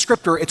just a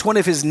descriptor, it's one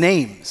of his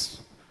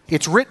names.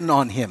 It's written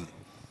on him.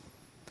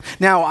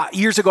 Now,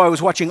 years ago I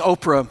was watching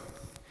Oprah,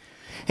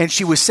 and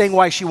she was saying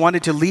why she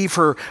wanted to leave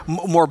her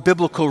more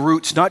biblical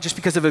roots, not just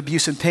because of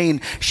abuse and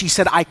pain. She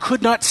said, I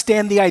could not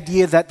stand the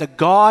idea that the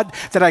God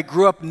that I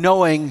grew up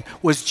knowing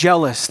was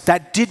jealous.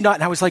 That did not,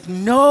 and I was like,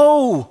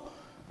 no,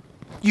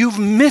 you've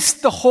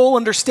missed the whole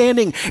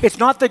understanding. It's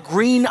not the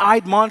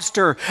green-eyed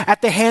monster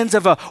at the hands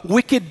of a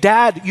wicked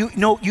dad.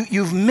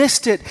 You've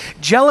missed it.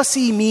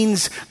 Jealousy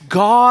means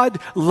God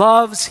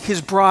loves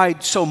his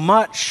bride so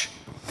much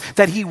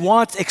that he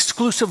wants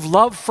exclusive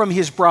love from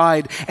his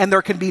bride, and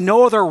there can be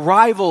no other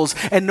rivals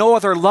and no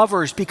other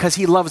lovers because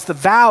he loves the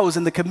vows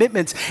and the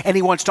commitments, and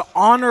he wants to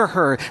honor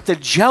her. The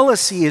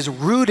jealousy is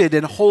rooted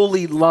in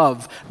holy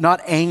love,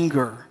 not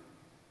anger.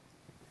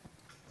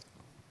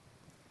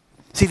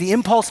 See, the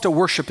impulse to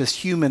worship is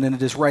human, and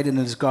it is right and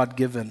it is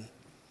God-given.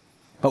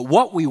 But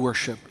what we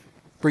worship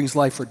brings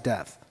life or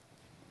death.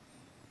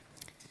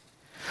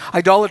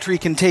 Idolatry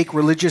can take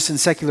religious and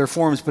secular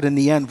forms, but in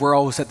the end, we're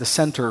always at the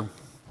center.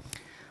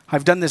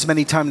 I've done this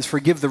many times,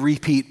 forgive the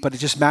repeat, but it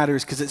just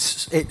matters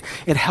because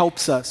it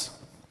helps us.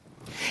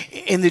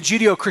 In the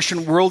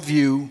Judeo-Christian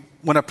worldview,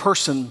 when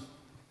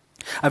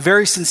a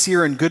very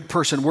sincere and good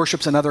person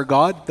worships another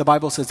god, the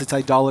Bible says it's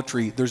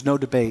idolatry. There's no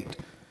debate.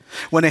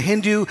 When a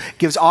Hindu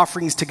gives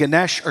offerings to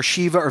Ganesh or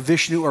Shiva or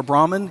Vishnu or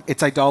Brahman,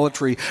 it's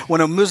idolatry.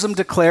 When a Muslim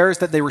declares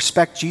that they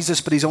respect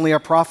Jesus but he's only a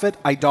prophet,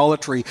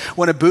 idolatry.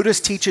 When a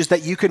Buddhist teaches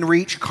that you can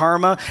reach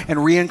karma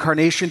and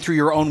reincarnation through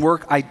your own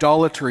work,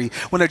 idolatry.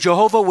 When a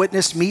Jehovah's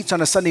Witness meets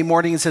on a Sunday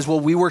morning and says, well,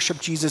 we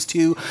worship Jesus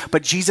too,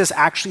 but Jesus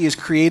actually is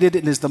created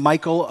and is the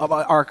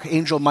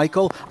Archangel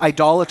Michael,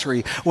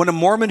 idolatry. When a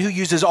Mormon who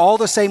uses all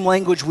the same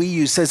language we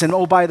use says,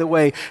 and by the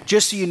way,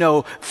 just so you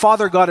know,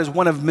 Father God is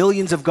one of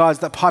millions of gods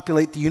that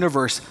populate the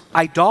universe,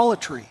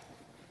 idolatry.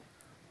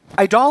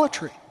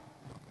 Idolatry.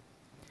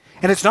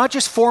 And it's not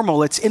just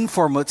formal, it's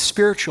informal, it's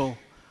spiritual.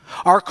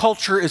 Our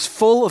culture is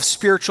full of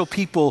spiritual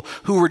people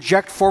who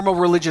reject formal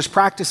religious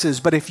practices,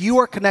 but if you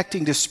are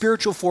connecting to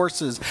spiritual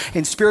forces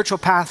and spiritual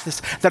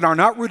paths that are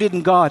not rooted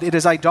in God, it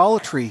is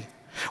idolatry.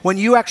 When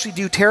you actually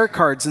do tarot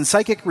cards and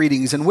psychic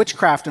readings and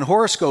witchcraft and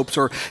horoscopes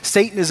or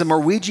Satanism or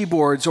Ouija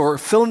boards or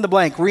fill in the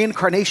blank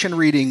reincarnation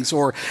readings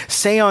or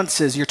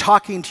seances, you're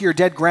talking to your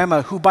dead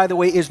grandma, who, by the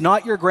way, is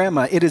not your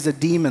grandma. It is a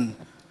demon.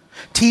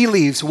 Tea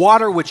leaves,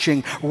 water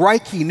witching,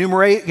 Reiki,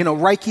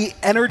 Reiki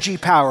energy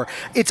power.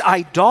 It's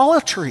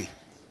idolatry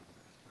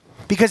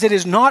because it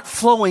is not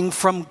flowing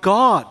from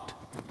God.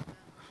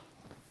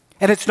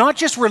 And it's not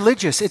just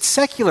religious, it's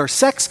secular.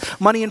 Sex,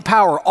 money, and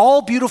power,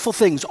 all beautiful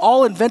things,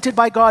 all invented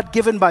by God,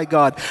 given by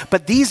God.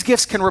 But these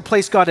gifts can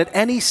replace God at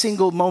any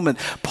single moment.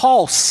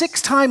 Paul,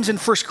 6 times in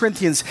 1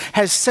 Corinthians,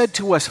 has said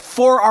to us,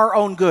 for our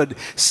own good,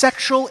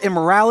 sexual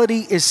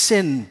immorality is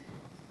sin.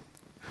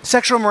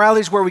 Sexual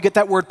immorality is where we get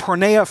that word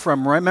porneia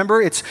from,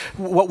 remember? It's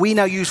what we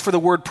now use for the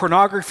word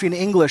pornography in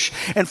English.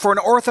 And for an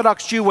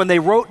Orthodox Jew, when they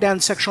wrote down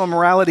sexual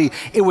immorality,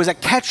 it was a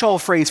catch-all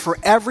phrase for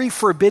every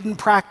forbidden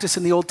practice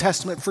in the Old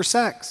Testament for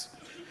sex.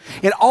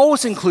 It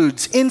always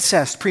includes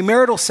incest,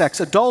 premarital sex,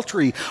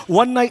 adultery,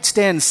 one-night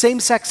stands,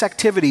 same-sex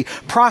activity,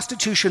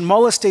 prostitution,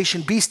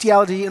 molestation,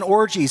 bestiality, and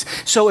orgies.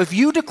 So if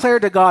you declare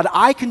to God,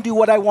 I can do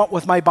what I want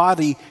with my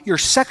body, your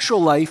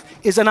sexual life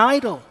is an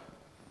idol.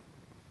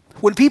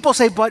 When people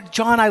say, but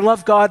John, I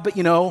love God, but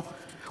we're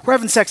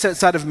having sex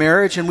outside of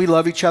marriage and we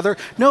love each other.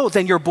 No,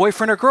 then your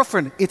boyfriend or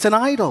girlfriend, it's an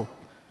idol.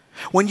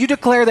 When you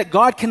declare that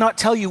God cannot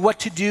tell you what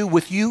to do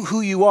with you,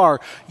 who you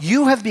are,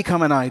 you have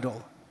become an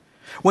idol.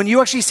 When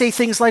you actually say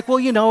things like,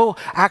 well,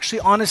 actually,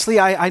 honestly,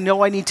 I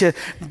know I need to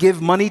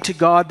give money to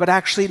God, but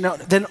actually, no,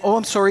 then,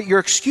 I'm sorry, your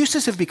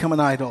excuses have become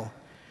an idol.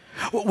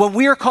 When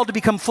we are called to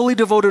become fully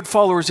devoted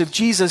followers of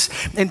Jesus,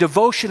 and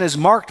devotion is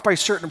marked by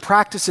certain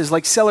practices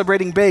like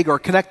celebrating big or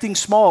connecting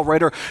small,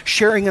 right, or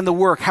sharing in the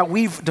work, how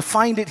we've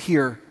defined it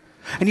here.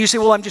 And you say,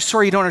 well, I'm just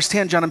sorry you don't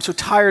understand, John. I'm so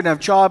tired and I have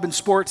job and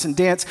sports and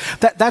dance.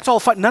 That's all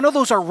fine. None of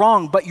those are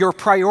wrong, but your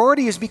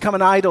priority has become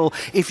an idol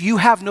if you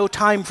have no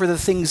time for the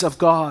things of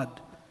God.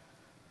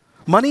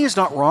 Money is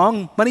not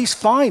wrong. Money's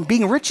fine.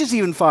 Being rich is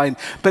even fine.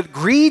 But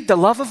greed, the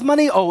love of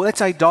money, that's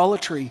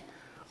idolatry.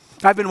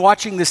 I've been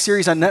watching this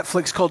series on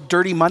Netflix called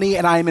Dirty Money,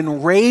 and I am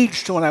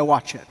enraged when I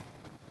watch it.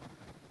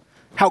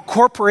 How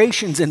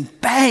corporations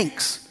and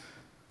banks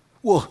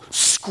will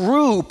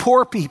screw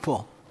poor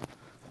people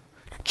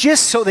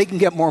just so they can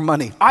get more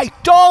money.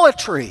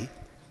 Idolatry!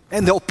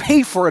 And they'll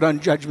pay for it on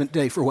Judgment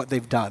Day for what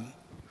they've done.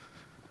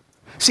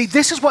 See,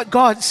 this is what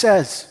God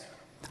says.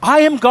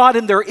 I am God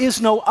and there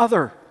is no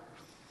other.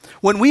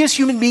 When we as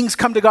human beings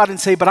come to God and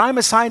say, but I'm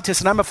a scientist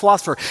and I'm a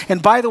philosopher,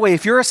 and by the way,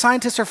 if you're a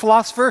scientist or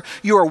philosopher,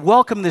 you are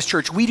welcome in this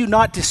church. We do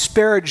not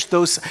disparage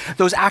those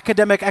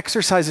academic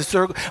exercises.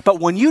 But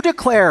when you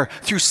declare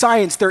through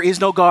science there is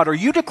no God, or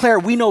you declare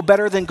we know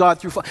better than God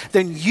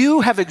then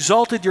you have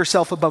exalted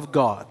yourself above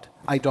God.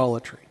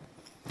 Idolatry.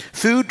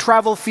 Food,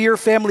 travel, fear,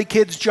 family,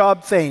 kids,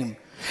 job, fame.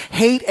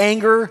 Hate,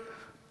 anger,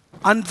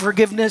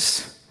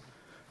 unforgiveness,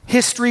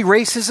 history,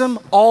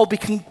 racism, all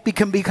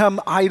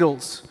become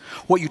idols.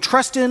 What you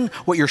trust in,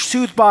 what you're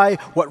soothed by,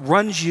 what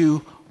runs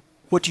you,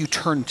 what you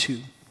turn to.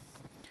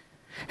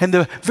 And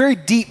the very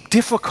deep,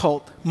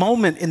 difficult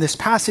moment in this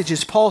passage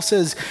is Paul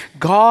says,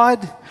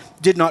 God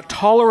did not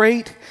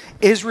tolerate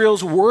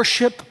Israel's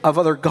worship of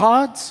other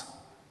gods,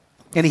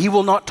 and he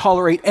will not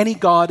tolerate any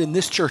God in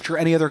this church or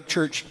any other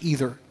church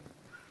either.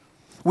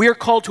 We are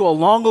called to a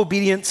long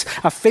obedience,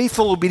 a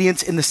faithful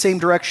obedience in the same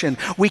direction.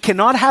 We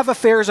cannot have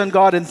affairs on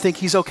God and think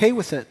he's okay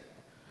with it.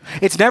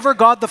 It's never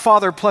God the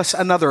Father plus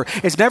another.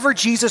 It's never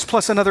Jesus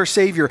plus another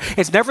Savior.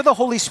 It's never the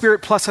Holy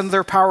Spirit plus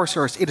another power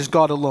source. It is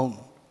God alone.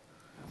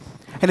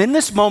 And in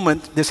this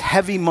moment, this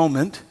heavy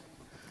moment,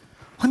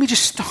 let me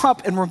just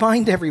stop and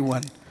remind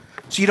everyone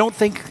so you don't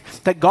think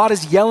that God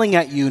is yelling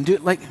at you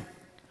and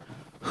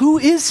who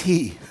is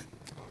he?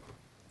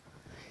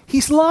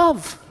 He's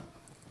love.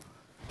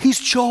 He's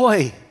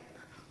joy.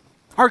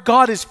 Our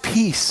God is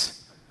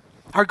peace.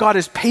 Our God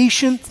is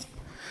patient.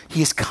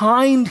 He is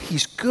kind.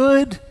 He's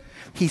good.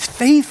 He's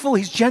faithful,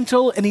 he's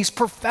gentle, and he's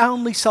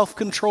profoundly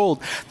self-controlled.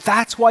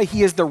 That's why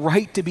he has the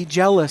right to be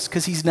jealous,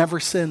 because he's never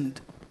sinned.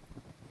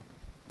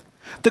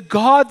 The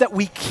God that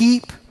we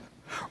keep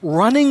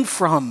running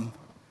from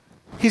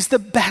is the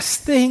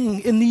best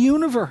thing in the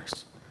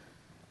universe.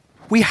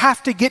 We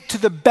have to get to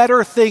the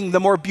better thing,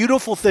 the more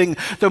beautiful thing,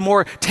 the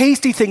more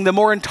tasty thing, the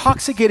more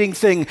intoxicating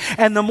thing.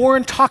 And the more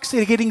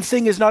intoxicating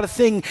thing is not a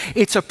thing,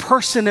 it's a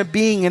person, a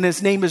being, and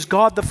his name is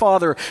God the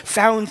Father,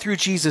 found through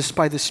Jesus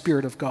by the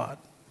Spirit of God.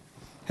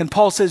 And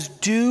Paul says,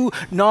 do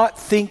not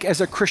think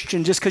as a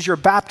Christian, just because you're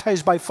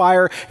baptized by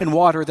fire and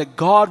water, that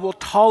God will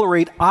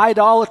tolerate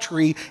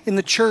idolatry in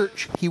the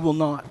church. He will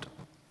not.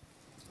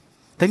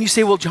 Then you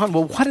say, well, John,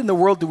 what in the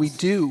world do we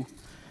do?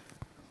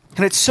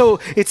 And it's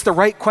the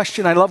right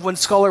question. I love one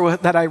scholar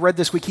that I read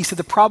this week. He said,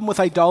 the problem with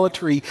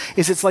idolatry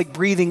is it's like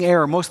breathing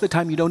air. Most of the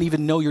time, you don't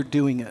even know you're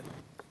doing it.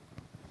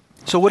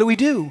 So what do we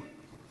do?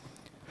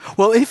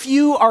 Well, if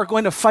you are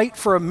going to fight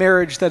for a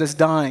marriage that is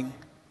dying,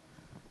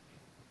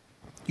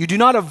 you do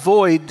not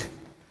avoid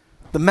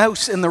the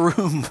mouse in the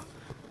room.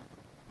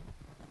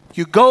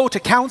 You go to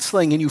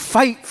counseling and you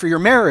fight for your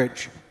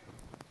marriage.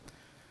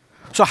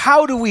 So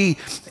how do we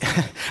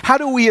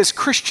as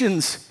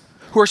Christians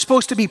who are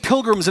supposed to be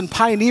pilgrims and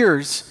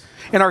pioneers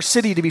in our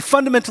city to be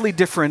fundamentally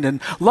different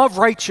and love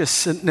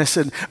righteousness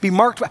and be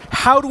marked by,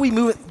 how do we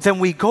move it? Then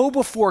we go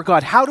before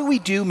God. How do we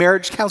do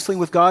marriage counseling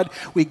with God?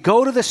 We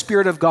go to the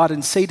Spirit of God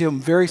and say to him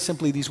very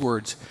simply these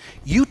words: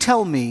 you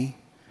tell me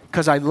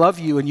because I love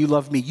you and you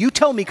love me. You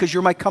tell me because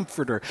you're my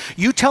comforter.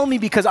 You tell me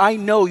because I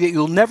know that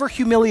you'll never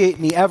humiliate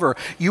me ever.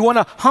 You want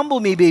to humble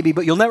me, baby,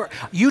 but you'll never.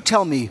 You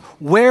tell me,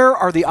 where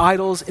are the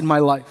idols in my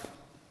life?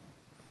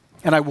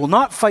 And I will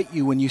not fight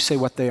you when you say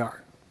what they are.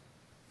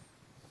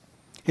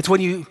 It's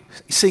when you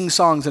sing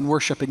songs and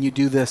worship and you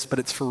do this, but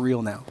it's for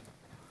real now.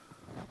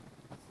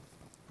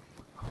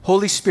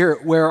 Holy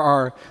Spirit, where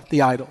are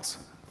the idols?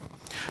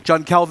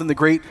 John Calvin, the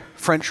great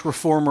French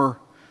reformer,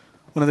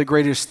 one of the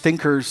greatest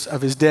thinkers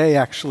of his day,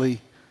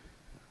 actually,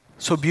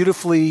 so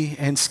beautifully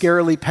and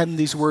scarily penned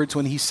these words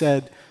when he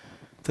said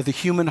that the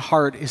human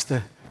heart is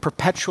the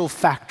perpetual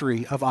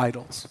factory of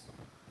idols.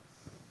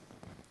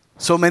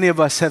 So many of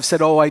us have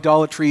said, oh,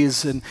 idolatry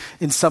is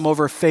in some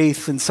other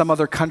faith, in some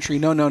other country.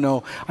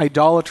 No.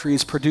 Idolatry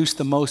is produced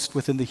the most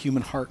within the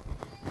human heart.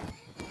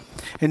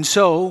 And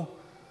so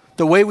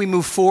the way we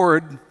move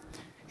forward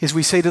is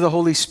we say to the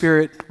Holy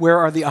Spirit, where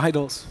are the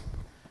idols?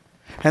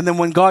 And then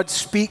when God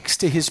speaks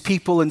to his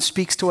people and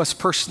speaks to us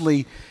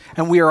personally,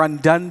 and we are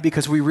undone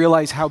because we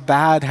realize how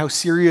bad, how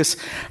serious,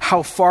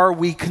 how far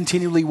we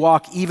continually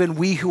walk, even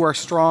we who are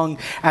strong,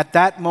 at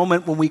that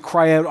moment when we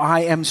cry out,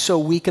 I am so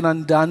weak and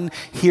undone,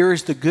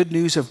 here's the good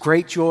news of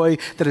great joy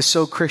that is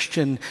so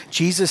Christian.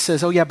 Jesus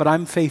says, oh yeah, but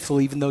I'm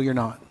faithful even though you're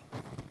not.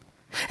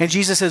 And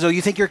Jesus says, oh,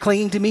 you think you're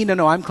clinging to me?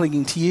 No, I'm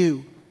clinging to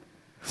you.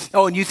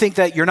 Oh, and you think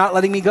that you're not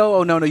letting me go?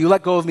 Oh, no, you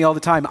let go of me all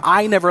the time.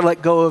 I never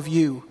let go of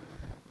you.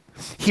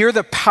 Hear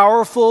the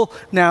powerful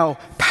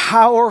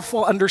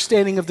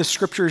understanding of the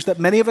scriptures that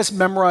many of us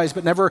memorize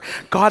but never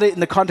got it in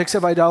the context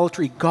of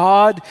idolatry.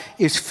 God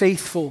is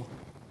faithful.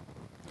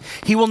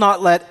 He will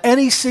not let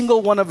any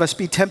single one of us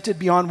be tempted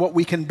beyond what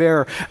we can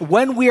bear.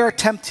 When we are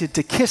tempted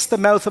to kiss the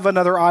mouth of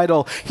another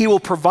idol, he will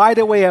provide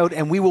a way out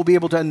and we will be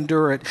able to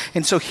endure it.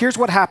 And so here's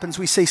what happens.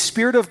 We say,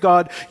 Spirit of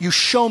God, you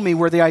show me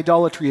where the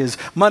idolatry is.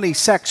 Money,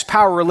 sex,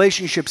 power,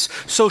 relationships,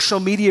 social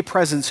media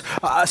presence,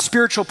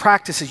 spiritual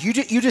practices.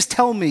 You just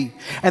tell me.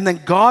 And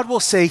then God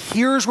will say,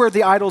 here's where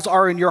the idols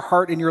are in your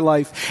heart, in your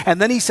life. And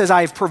then he says,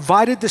 I have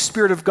provided the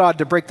Spirit of God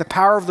to break the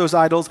power of those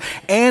idols,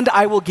 and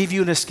I will give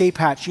you an escape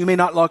hatch. You may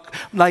not look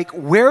like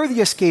where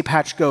the escape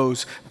hatch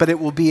goes, but it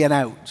will be an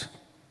out.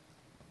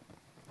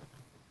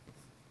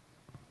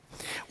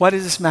 Why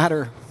does this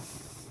matter?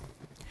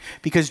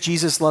 Because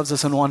Jesus loves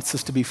us and wants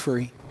us to be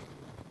free.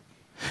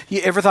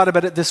 You ever thought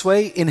about it this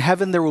way? In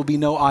heaven, there will be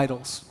no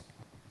idols.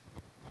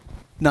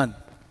 None.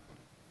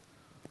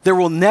 There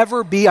will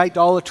never be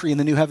idolatry in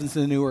the new heavens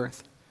and the new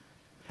earth.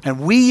 And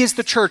we as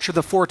the church are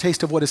the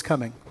foretaste of what is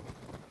coming.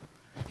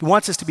 He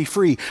wants us to be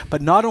free.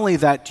 But not only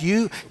that,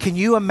 can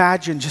you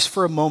imagine just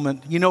for a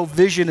moment,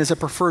 vision is a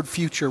preferred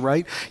future,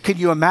 right? Can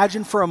you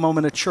imagine for a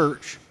moment a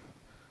church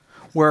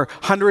where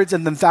hundreds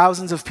and then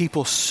thousands of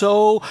people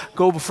so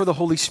go before the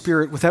Holy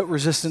Spirit without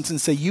resistance and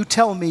say, you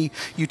tell me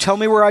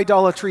where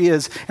idolatry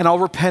is, and I'll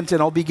repent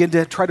and I'll begin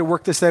to try to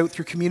work this out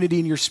through community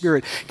in your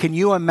spirit. Can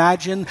you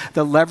imagine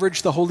the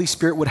leverage the Holy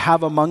Spirit would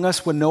have among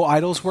us when no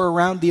idols were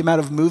around? The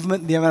amount of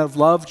movement, the amount of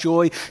love,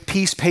 joy,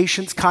 peace,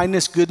 patience,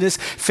 kindness, goodness,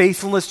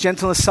 faithfulness,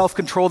 gentleness,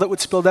 self-control that would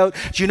spill out.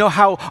 Do you know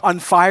how on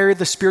fire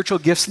the spiritual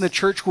gifts in the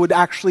church would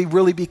actually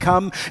really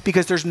become?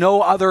 Because there's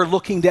no other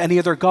looking to any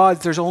other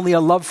gods. There's only a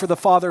love for the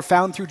Father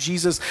found through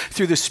Jesus,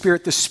 through the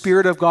Spirit. The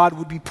Spirit of God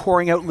would be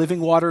pouring out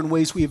living water in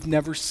ways we have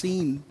never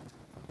seen.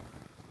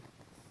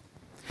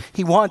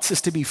 He wants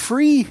us to be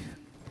free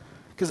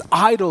because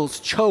idols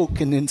choke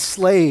and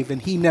enslave,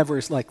 and he never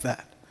is like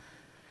that.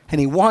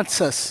 And he wants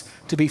us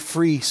to be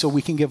free so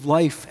we can give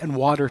life and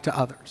water to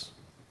others.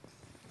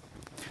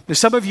 Now,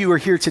 some of you are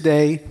here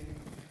today,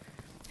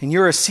 and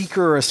you're a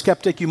seeker or a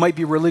skeptic. You might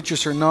be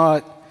religious or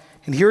not.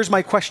 And here's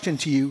my question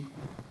to you.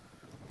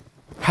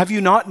 Have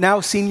you not now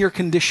seen your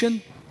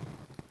condition?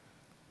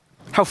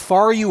 How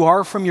far you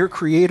are from your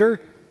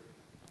Creator,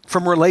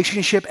 from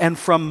relationship, and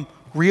from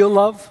real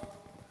love?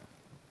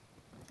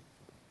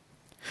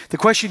 The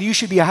question you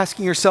should be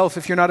asking yourself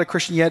if you're not a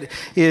Christian yet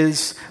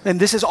is, and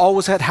this is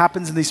always what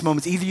happens in these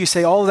moments, either you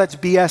say, oh, that's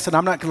BS and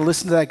I'm not going to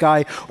listen to that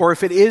guy, or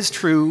if it is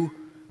true,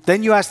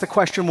 then you ask the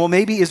question, well,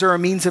 maybe is there a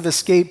means of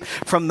escape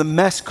from the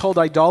mess called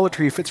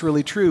idolatry if it's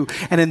really true?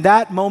 And in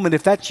that moment,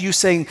 if that's you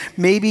saying,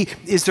 maybe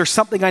is there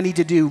something I need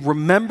to do?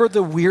 Remember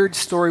the weird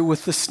story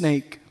with the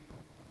snake.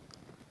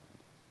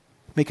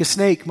 Make a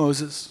snake,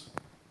 Moses.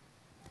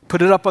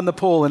 Put it up on the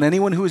pole, and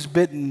anyone who is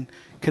bitten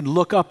can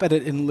look up at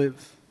it and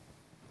live.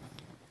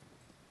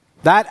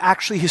 That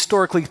actually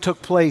historically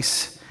took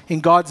place in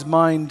God's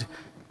mind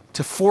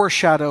to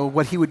foreshadow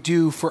what he would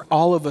do for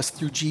all of us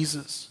through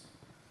Jesus.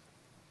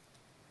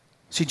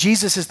 See,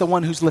 Jesus is the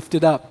one who's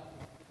lifted up.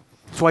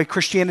 That's why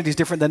Christianity is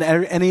different than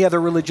any other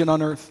religion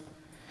on earth.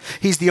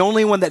 He's the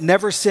only one that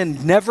never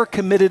sinned, never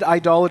committed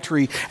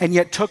idolatry, and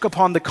yet took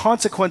upon the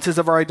consequences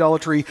of our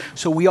idolatry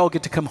so we all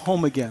get to come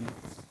home again.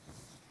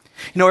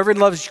 You know,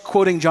 everyone loves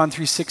quoting John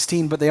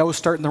 3:16, but they always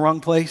start in the wrong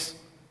place.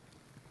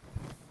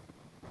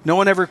 No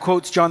one ever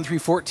quotes John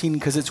 3:14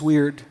 because it's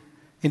weird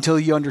until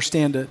you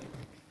understand it.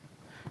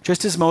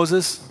 Just as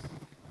Moses,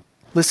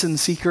 listen,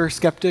 seeker,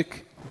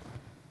 skeptic,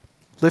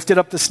 lifted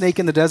up the snake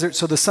in the desert,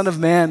 so the Son of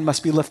Man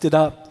must be lifted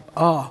up.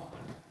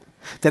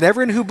 That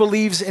everyone who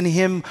believes in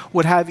him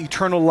would have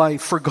eternal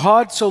life. For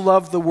God so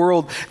loved the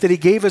world that he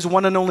gave his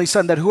one and only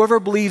Son, that whoever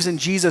believes in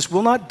Jesus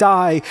will not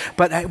die,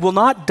 but will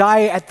not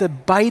die at the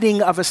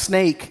biting of a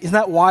snake. Isn't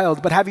that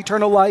wild? But have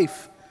eternal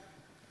life.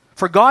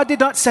 For God did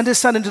not send his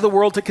Son into the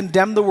world to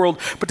condemn the world,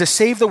 but to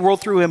save the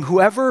world through him.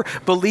 Whoever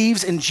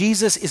believes in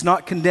Jesus is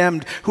not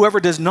condemned. Whoever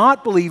does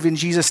not believe in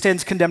Jesus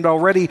stands condemned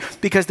already,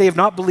 because they have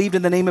not believed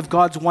in the name of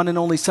God's one and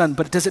only Son.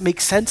 But does it make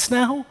sense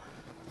now?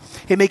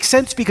 It makes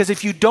sense because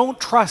if you don't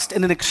trust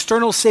in an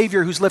external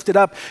Savior who's lifted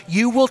up,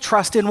 you will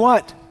trust in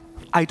what?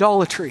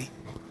 Idolatry.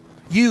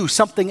 You,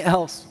 something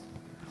else.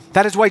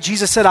 That is why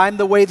Jesus said, I'm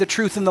the way, the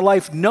truth, and the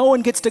life. No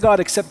one gets to God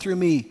except through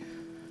me.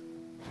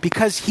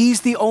 Because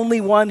he's the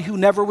only one who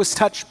never was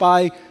touched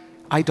by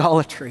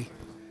idolatry.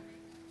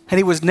 And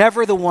he was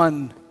never the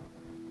one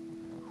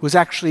who was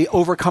actually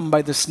overcome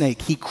by the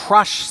snake. He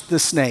crushed the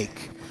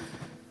snake.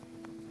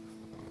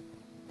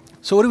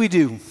 So what do we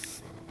do?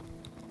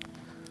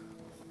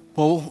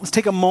 Well, let's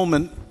take a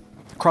moment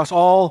across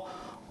all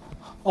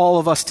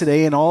of us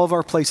today in all of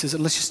our places,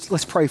 and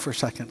let's pray for a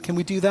second. Can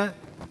we do that?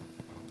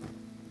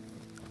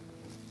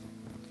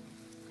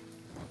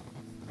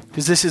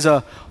 Because this is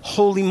a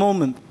holy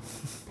moment.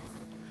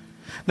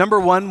 Number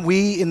one,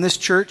 we in this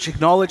church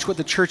acknowledge what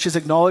the church has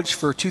acknowledged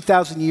for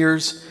 2,000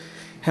 years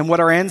and what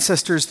our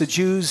ancestors, the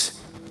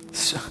Jews,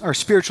 our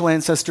spiritual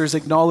ancestors,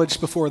 acknowledged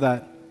before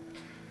that.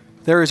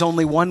 There is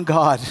only one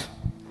God.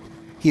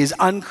 He is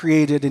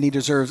uncreated and he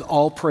deserves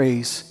all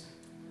praise.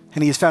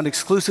 And he is found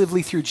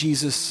exclusively through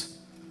Jesus,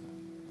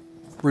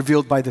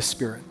 revealed by the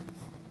Spirit.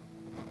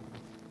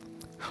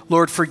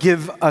 Lord,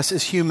 forgive us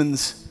as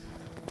humans.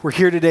 We're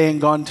here today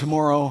and gone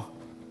tomorrow.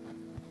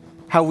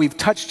 How we've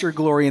touched your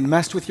glory and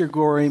messed with your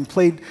glory and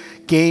played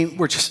game.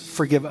 Just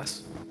forgive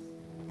us.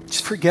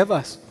 Just forgive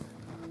us.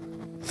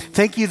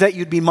 Thank you that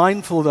you'd be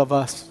mindful of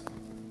us,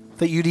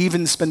 that you'd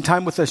even spend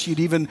time with us,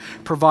 you'd even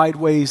provide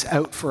ways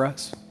out for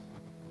us.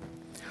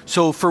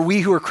 So for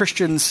we who are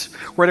Christians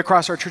right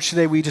across our church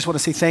today, we just want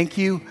to say thank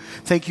you.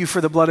 Thank you for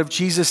the blood of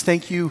Jesus.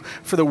 Thank you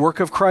for the work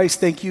of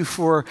Christ. Thank you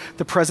for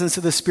the presence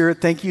of the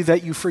Spirit. Thank you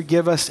that you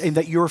forgive us and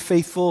that you're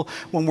faithful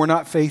when we're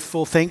not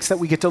faithful. Thanks that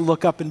we get to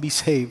look up and be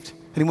saved.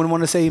 Anyone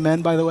want to say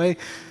amen, by the way?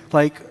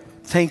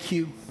 Thank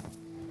you.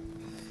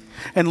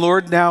 And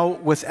Lord, now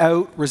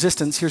without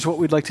resistance, here's what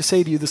we'd like to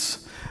say to you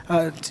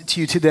to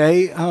you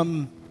today.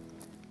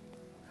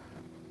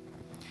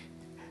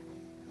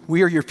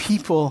 We are your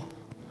people.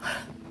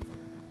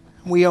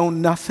 We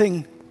own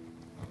nothing.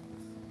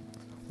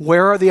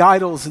 Where are the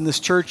idols in this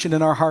church and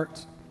in our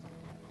hearts?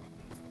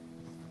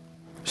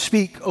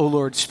 Speak, O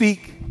Lord,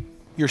 speak.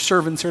 Your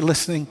servants are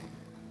listening.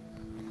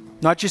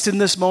 Not just in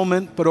this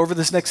moment, but over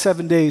this next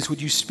 7 days,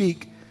 would you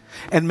speak?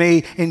 And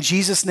may, in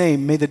Jesus'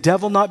 name, may the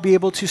devil not be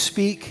able to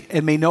speak,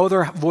 and may no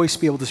other voice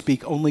be able to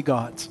speak, only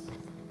God's.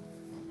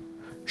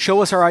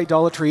 Show us our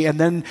idolatry and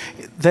then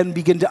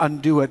begin to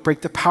undo it,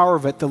 break the power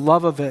of it, the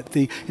love of it,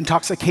 the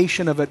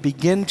intoxication of it.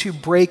 Begin to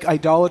break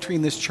idolatry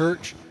in this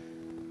church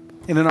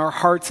and in our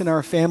hearts and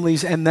our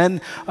families, and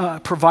then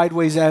provide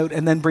ways out,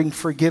 and then bring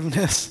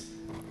forgiveness.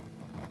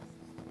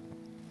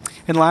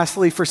 And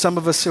lastly, for some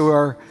of us who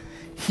are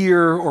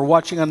here or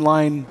watching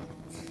online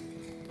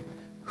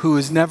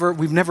we've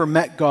never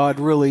met God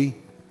really,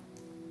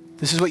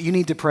 this is what you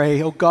need to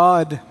pray. Oh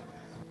God,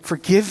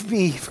 forgive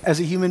me as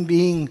a human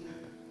being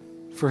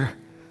for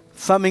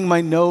thumbing my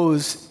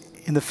nose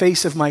in the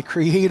face of my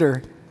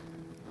Creator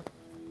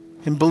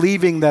and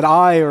believing that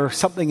I or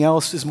something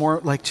else is more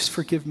just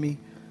forgive me.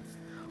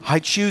 I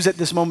choose at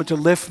this moment to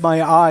lift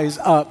my eyes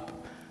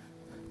up,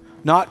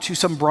 not to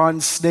some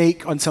bronze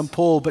snake on some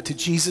pole, but to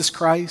Jesus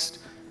Christ.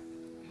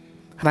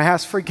 And I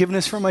ask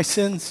forgiveness for my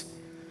sins,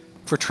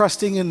 for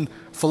trusting in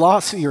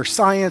philosophy or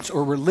science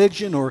or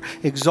religion or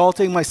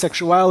exalting my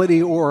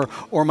sexuality or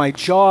my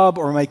job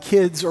or my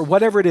kids or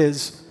whatever it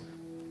is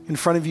in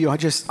front of you.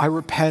 I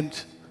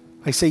repent.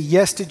 I say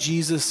yes to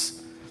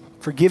Jesus.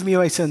 Forgive me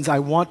my sins. I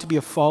want to be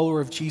a follower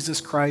of Jesus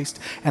Christ,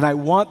 and I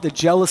want the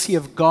jealousy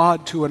of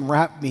God to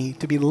enwrap me,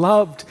 to be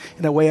loved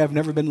in a way I've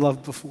never been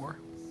loved before.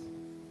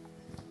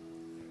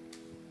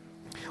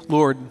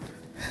 Lord,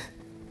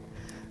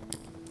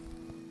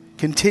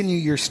 continue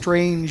your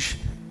strange,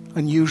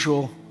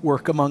 unusual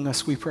work among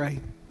us, we pray.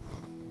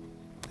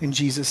 In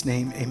Jesus'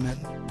 name, amen.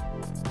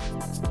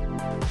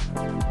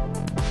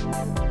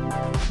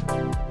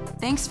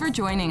 Thanks for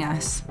joining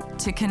us.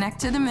 To connect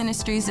to the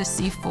ministries of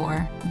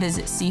C4,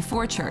 visit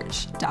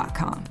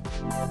c4church.com.